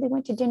to tell you they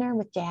went to dinner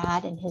with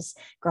dad and his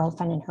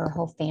girlfriend and her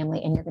whole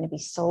family, and you're going to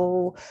be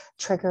so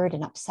triggered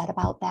and upset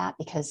about that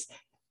because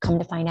come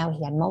to find out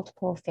he had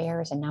multiple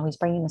affairs and now he's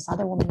bringing this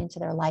other woman into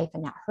their life,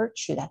 and that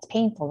hurts you. That's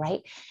painful,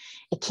 right?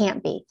 It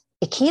can't be.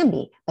 It can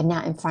be, but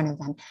not in front of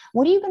them.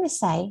 What are you going to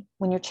say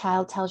when your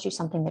child tells you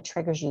something that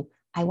triggers you?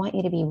 I want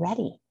you to be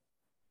ready.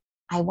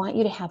 I want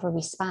you to have a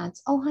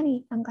response. Oh,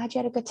 honey, I'm glad you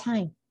had a good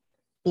time.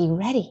 Be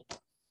ready.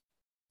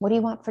 What do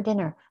you want for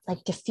dinner?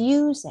 Like,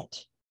 diffuse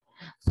it.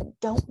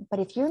 But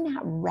if you're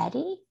not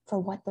ready for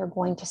what they're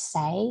going to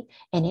say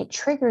and it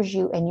triggers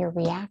you and you're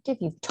reactive,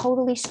 you've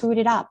totally screwed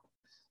it up.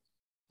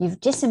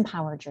 You've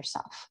disempowered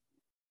yourself.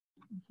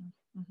 Mm-hmm.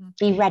 Mm-hmm.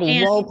 Be ready.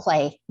 And role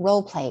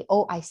play.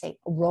 Oh, I say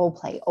role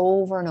play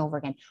over and over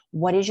again.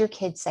 What does your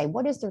kid say?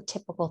 What is their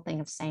typical thing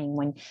of saying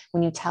when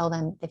you tell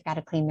them they've got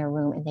to clean their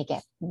room and they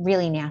get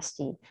really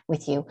nasty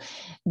with you?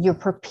 You're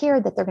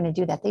prepared that they're going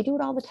to do that. They do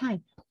it all the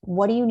time.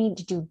 What do you need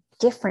to do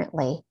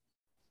differently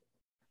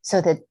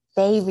so that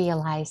they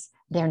realize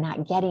they're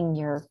not getting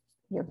your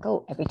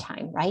goat every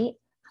time, right?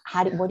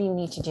 What do you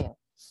need to do?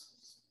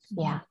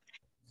 Yeah.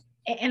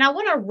 And I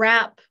want to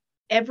wrap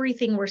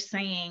everything we're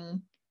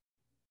saying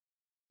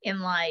in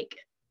like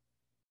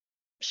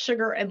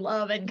sugar and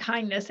love and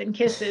kindness and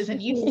kisses and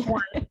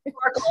unicorn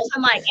sparkles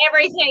and like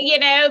everything,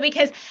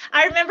 because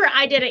I remember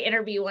I did an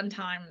interview one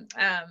time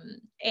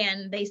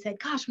and they said,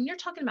 gosh, when you're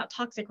talking about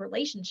toxic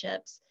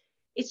relationships,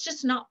 it's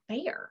just not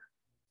fair.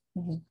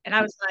 Mm-hmm. And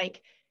I was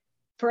like,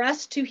 for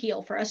us to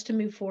heal, for us to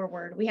move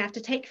forward, we have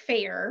to take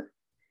fair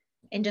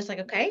and just like,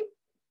 okay,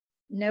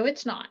 no,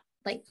 it's not.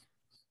 Like,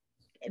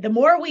 the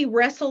more we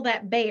wrestle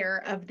that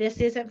bear of this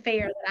isn't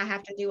fair that I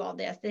have to do all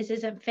this, this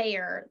isn't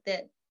fair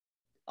that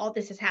all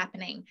this is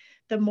happening,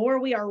 the more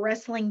we are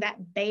wrestling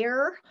that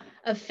bear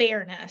of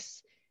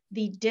fairness,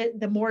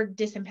 the more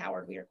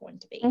disempowered we are going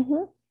to be.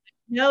 Mm-hmm.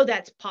 No,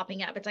 that's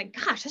popping up. It's like,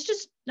 gosh, that's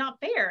just not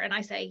fair. And I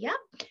say, yeah,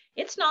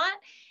 it's not.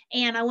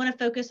 And I want to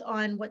focus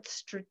on what's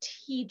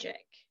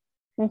strategic,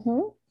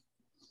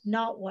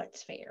 not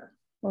what's fair.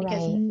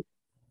 Because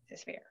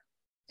it's fair.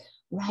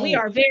 Right. We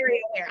are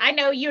very aware. I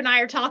know you and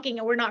I are talking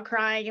and we're not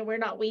crying and we're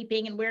not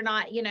weeping and we're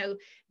not,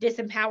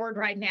 disempowered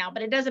right now,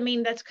 but it doesn't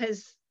mean that's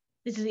because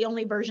this is the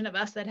only version of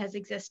us that has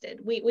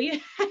existed.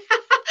 We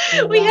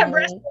We have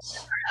Right.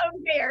 our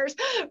own fears,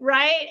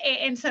 right?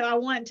 And so I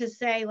want to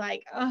say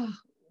like, oh,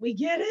 we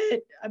get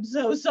it. I'm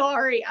so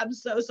sorry. I'm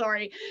so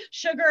sorry.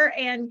 Sugar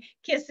and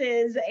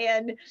kisses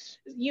and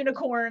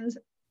unicorns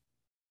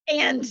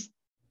and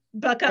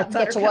buck up, Let's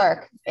get to buttercup.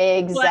 work.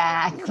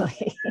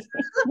 Exactly.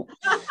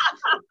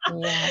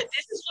 Yes.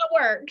 This is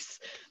what works.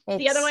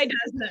 The other way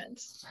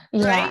doesn't.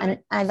 Yeah. Right? And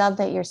I love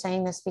that you're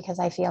saying this because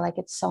I feel like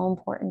it's so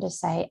important to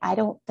say, I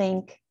don't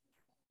think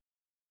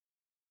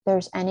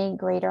there's any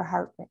greater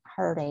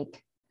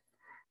heartache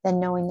than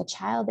knowing the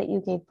child that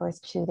you gave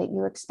birth to, that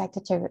you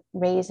expected to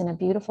raise in a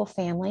beautiful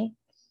family,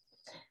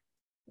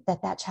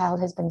 that child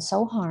has been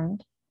so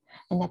harmed,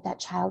 and that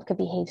child could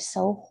behave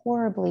so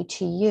horribly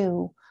to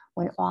you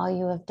when all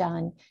you have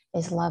done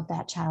is love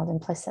that child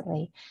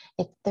implicitly.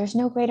 There's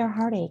no greater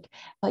heartache.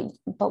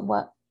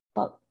 What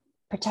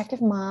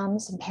protective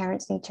moms and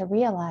parents need to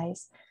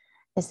realize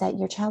is that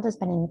your child has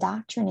been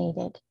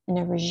indoctrinated in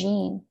a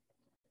regime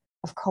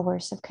of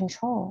coercive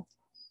control,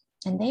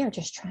 and they are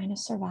just trying to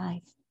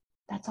survive.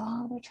 That's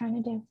all they're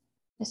trying to do,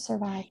 is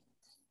survive.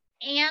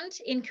 And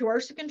in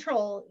coercive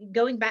control,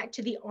 going back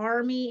to the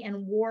army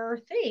and war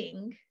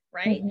thing,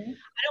 right? Mm-hmm.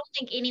 I don't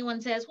think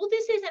anyone says, well,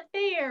 this isn't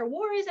fair.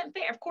 War isn't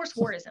fair. Of course,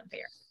 war isn't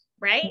fair,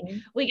 right? Mm-hmm.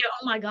 We go,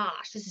 oh my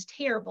gosh, this is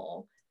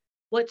terrible.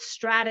 What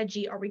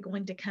strategy are we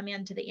going to come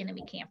into the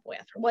enemy camp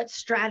with? Or what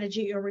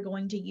strategy are we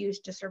going to use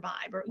to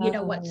survive? Or,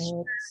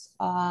 It's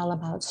all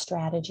about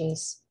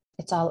strategies.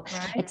 It's all,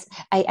 right?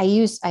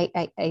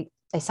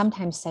 I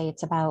sometimes say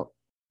it's about,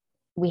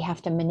 we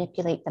have to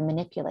manipulate the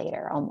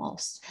manipulator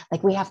almost.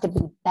 Like we have to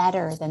be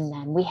better than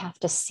them. We have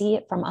to see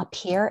it from up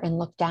here and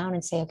look down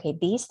and say, okay,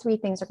 these 3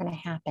 things are going to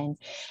happen,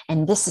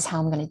 and this is how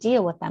I'm going to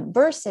deal with them,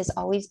 versus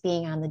always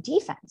being on the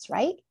defense,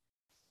 right?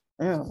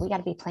 We got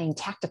to be playing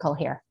tactical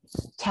here.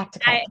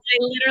 Tactical. I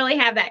literally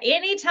have that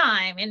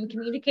anytime in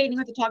communicating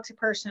with a toxic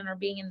person or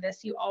being in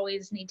this, you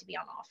always need to be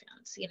on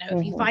offense.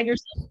 If you find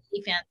yourself in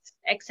defense,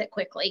 exit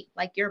quickly,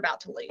 like you're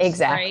about to lose.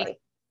 Exactly.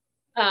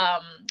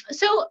 Right?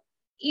 So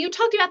you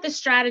talked about the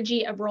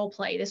strategy of role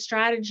play, the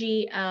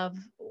strategy of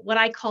what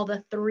I call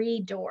the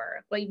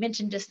 3-door. Well, you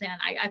mentioned just then,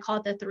 I call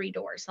it the 3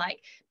 doors,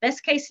 like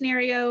best case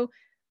scenario,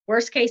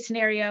 worst case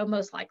scenario,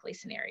 most likely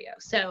scenario.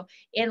 So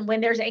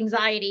when there's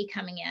anxiety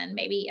coming in,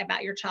 maybe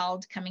about your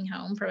child coming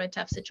home from a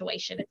tough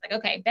situation, it's like,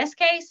 okay, best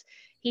case,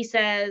 he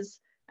says,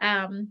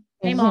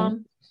 hey,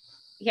 mom,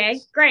 okay,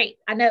 great.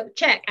 I know,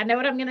 check. I know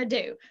what I'm going to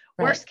do.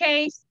 Right. Worst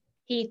case,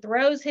 he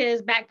throws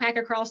his backpack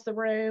across the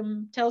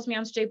room, tells me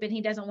I'm stupid.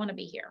 He doesn't want to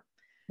be here.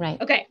 Right.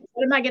 Okay,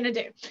 what am I going to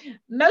do?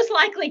 Most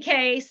likely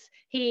case,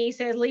 he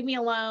says, leave me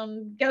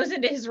alone, goes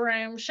into his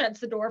room, shuts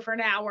the door for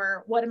an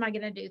hour. What am I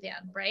going to do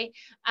then? Right.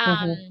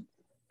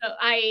 So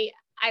I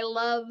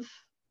love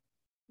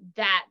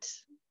that.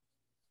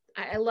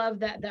 I love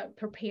that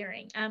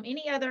preparing.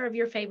 Any other of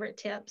your favorite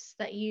tips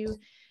that you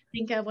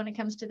think of when it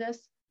comes to this?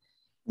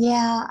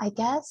 Yeah, I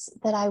guess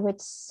that I would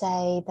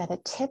say that a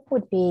tip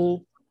would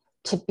be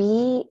to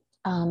be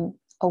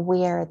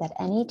aware that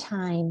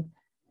anytime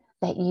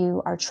that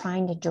you are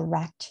trying to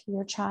direct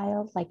your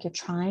child, like you're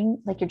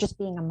just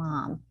being a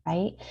mom,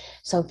 right?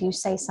 So if you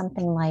say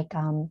something like,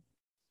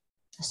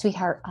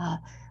 sweetheart,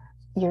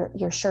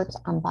 your shirt's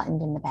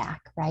unbuttoned in the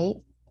back, right?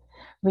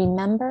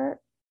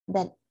 Remember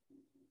that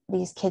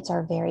these kids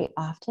are very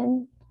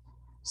often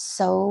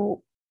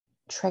so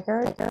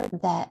triggered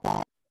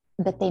that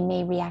they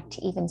may react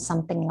to even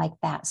something like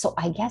that. So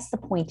I guess the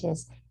point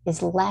is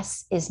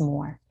less is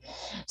more.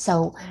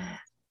 So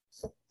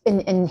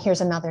and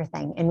here's another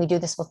thing, and we do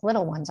this with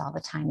little ones all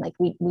the time. Like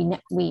we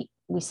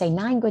say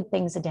 9 good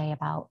things a day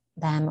about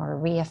them, or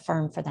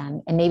reaffirm for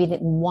them, and maybe that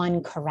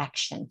 1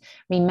 correction.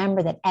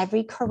 Remember that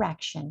every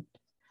correction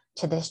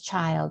to this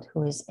child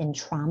who is in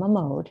trauma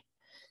mode,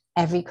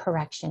 every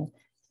correction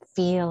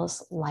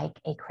feels like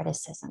a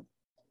criticism,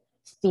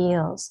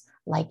 feels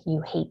like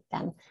you hate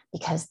them,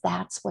 because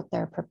that's what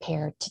they're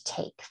prepared to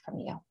take from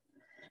you,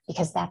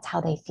 because that's how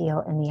they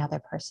feel in the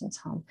other person's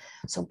home.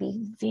 So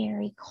be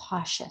very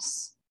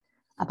cautious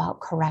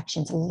about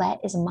corrections. Let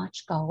as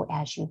much go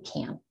as you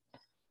can.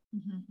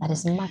 Let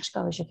as much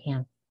go as you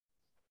can.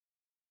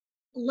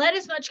 Let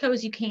as much go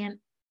as you can.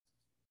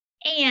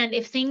 And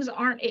if things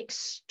aren't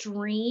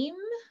extreme,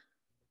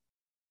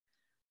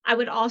 I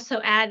would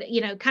also add,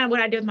 kind of what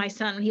I did with my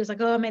son when he was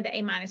like, oh, I made the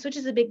A-, which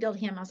is a big deal to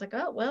him. I was like,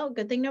 oh, well,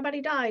 good thing nobody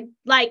died.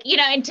 Like,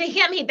 and to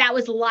him, that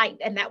was light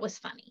and that was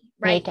funny,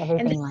 right? Make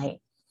everything light.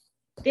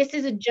 This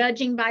is a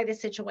judging by the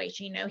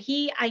situation.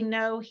 I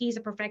know he's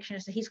a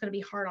perfectionist, so he's going to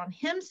be hard on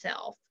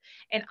himself,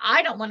 and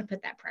I don't want to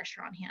put that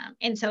pressure on him.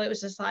 And so it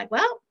was just like,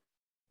 well,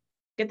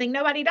 good thing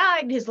nobody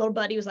died. His little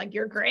buddy was like,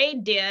 your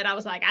grade did. I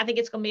was like, I think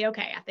it's going to be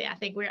okay. I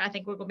think we're going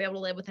to be able to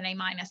live with an A-.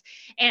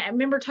 And I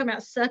remember talking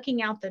about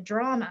sucking out the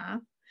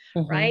drama,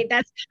 right?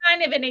 That's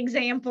kind of an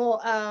example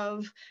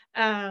of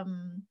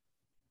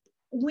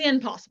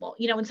when possible,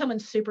 when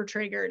someone's super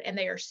triggered and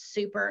they are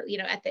super,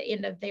 at the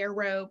end of their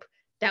rope,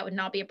 that would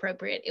not be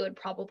appropriate. It would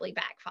probably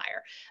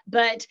backfire.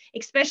 But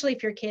especially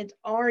if your kids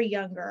are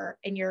younger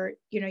and you're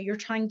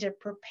trying to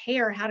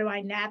prepare, how do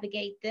I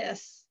navigate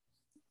this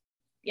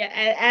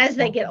Yeah. As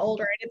they get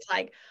older, and it's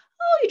like,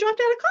 oh, you dropped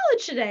out of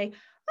college today.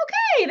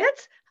 Okay,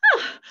 that's,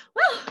 oh,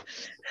 well,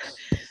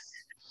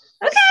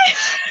 okay.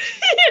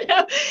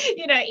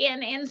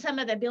 In some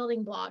of the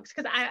building blocks,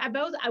 because I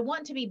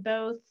want to be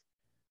both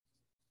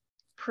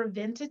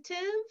preventative.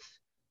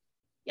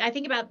 I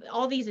think about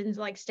all these in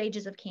like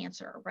stages of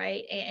cancer,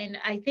 right? And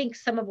I think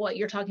some of what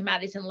you're talking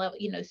about is in level,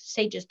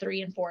 stages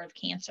 3 and 4 of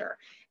cancer.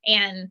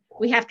 And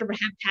we have to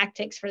have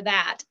tactics for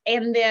that.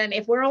 And then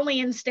if we're only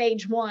in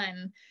stage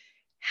 1,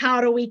 how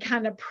do we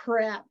kind of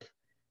prep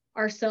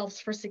ourselves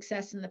for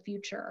success in the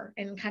future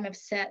and kind of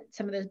set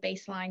some of those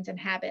baselines and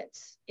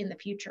habits in the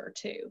future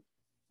too?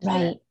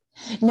 Right.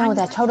 No,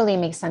 that totally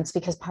makes sense,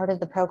 because part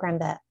of the program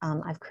that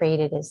I've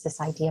created is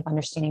this idea of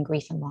understanding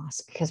grief and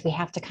loss, because we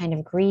have to kind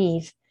of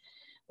grieve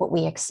what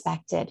we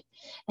expected.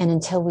 And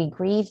until we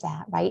grieve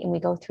that, right, and we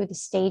go through the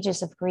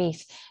stages of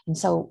grief. And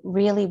so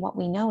really what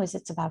we know is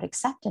it's about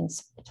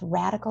acceptance. It's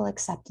radical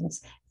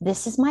acceptance.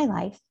 This is my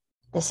life.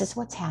 This is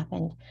what's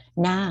happened.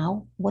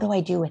 Now, what do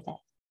I do with it?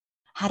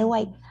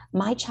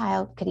 My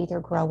child could either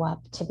grow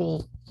up to be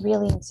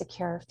really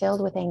insecure,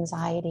 filled with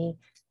anxiety,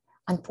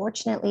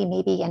 unfortunately,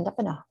 maybe end up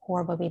in a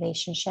horrible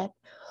relationship,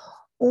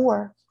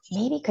 or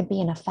maybe could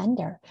be an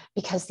offender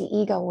because the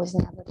ego was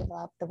never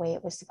developed the way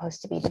it was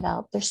supposed to be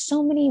developed. There's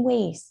so many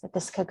ways that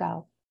this could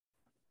go.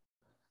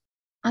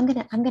 I'm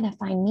gonna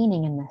find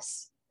meaning in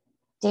this.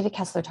 David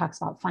Kessler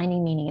talks about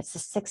finding meaning. It's the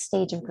 6th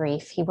stage of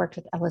grief. He worked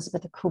with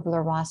Elizabeth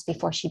Kubler-Ross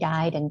before she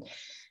died, and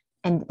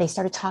they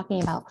started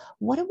talking about,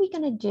 what are we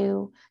going to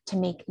do to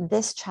make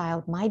this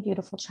child, my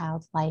beautiful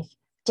child's life,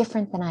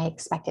 different than I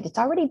expected? It's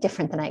already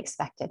different than I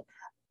expected,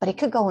 but it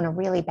could go in a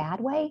really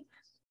bad way.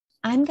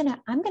 I'm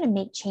gonna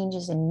make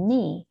changes in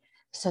me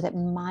so that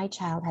my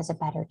child has a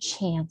better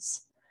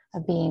chance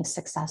of being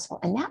successful.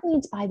 And that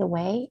means, by the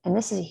way, and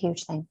this is a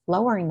huge thing,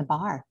 lowering the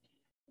bar.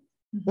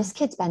 This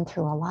kid's been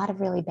through a lot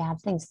of really bad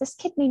things. This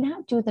kid may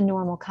not do the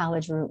normal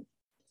college route.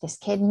 This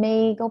kid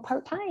may go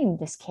part-time.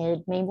 This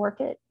kid may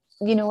work at,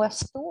 a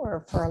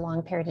store for a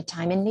long period of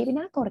time and maybe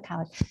not go to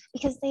college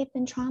because they've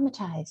been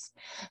traumatized.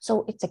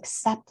 So it's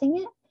accepting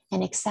it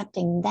and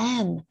accepting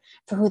them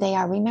for who they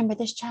are. Remember,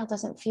 this child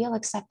doesn't feel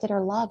accepted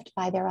or loved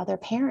by their other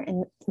parent.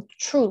 And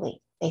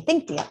truly, they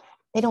think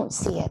they don't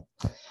see it.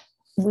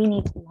 We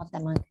need to love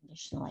them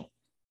unconditionally.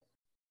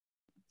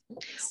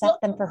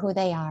 Accept them for who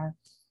they are.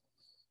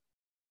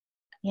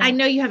 Yeah. I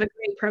know you have a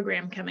great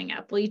program coming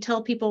up. Will you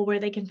tell people where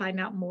they can find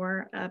out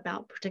more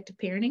about protective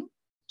parenting?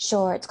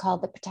 Sure. It's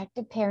called the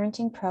Protective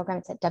Parenting Program.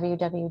 It's at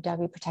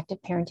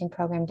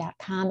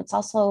www.protectiveparentingprogram.com. It's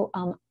also,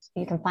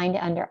 you can find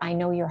it under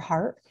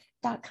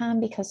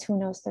iknowyourheart.com, because who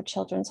knows their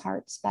children's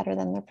hearts better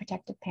than their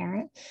protective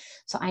parent?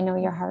 So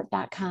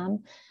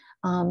iknowyourheart.com.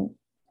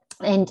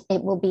 And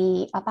it will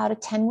be about a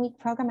 10-week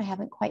program. I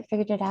haven't quite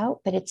figured it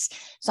out, but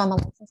so I'm a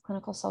licensed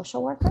clinical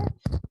social worker.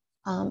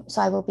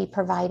 So I will be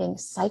providing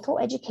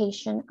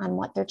psychoeducation on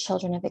what their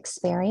children have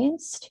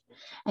experienced,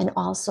 and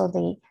also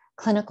the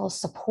clinical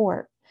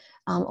support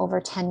over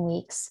 10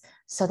 weeks,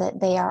 so that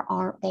they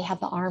have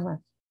the armor.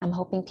 I'm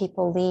hoping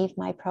people leave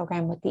my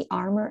program with the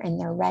armor and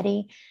they're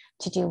ready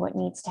to do what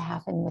needs to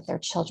happen with their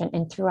children.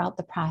 And throughout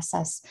the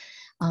process,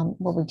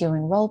 we'll be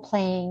doing role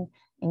playing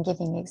and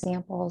giving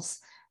examples,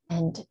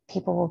 and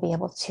people will be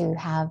able to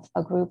have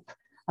a group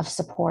of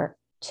support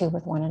too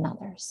with one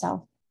another.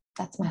 So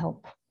that's my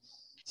hope.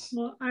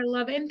 Well, I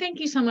love it. And thank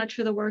you so much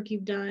for the work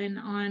you've done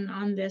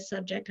on this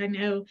subject. I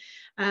know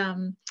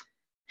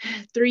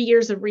 3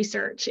 years of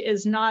research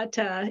is no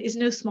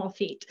small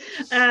feat.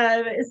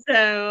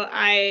 So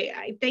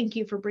I thank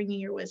you for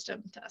bringing your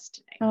wisdom to us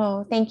today.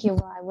 Oh, thank you.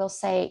 Well, I will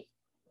say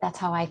that's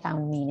how I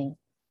found meaning.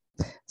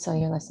 So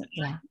you're listening.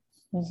 Yeah.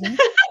 Mm-hmm.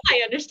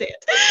 I understand.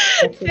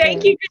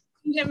 Thank you,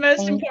 Christina,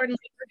 most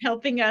importantly, for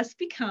helping us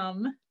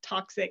become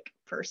toxic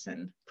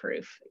person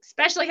proof,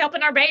 especially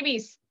helping our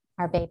babies.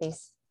 Our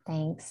babies.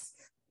 Thanks.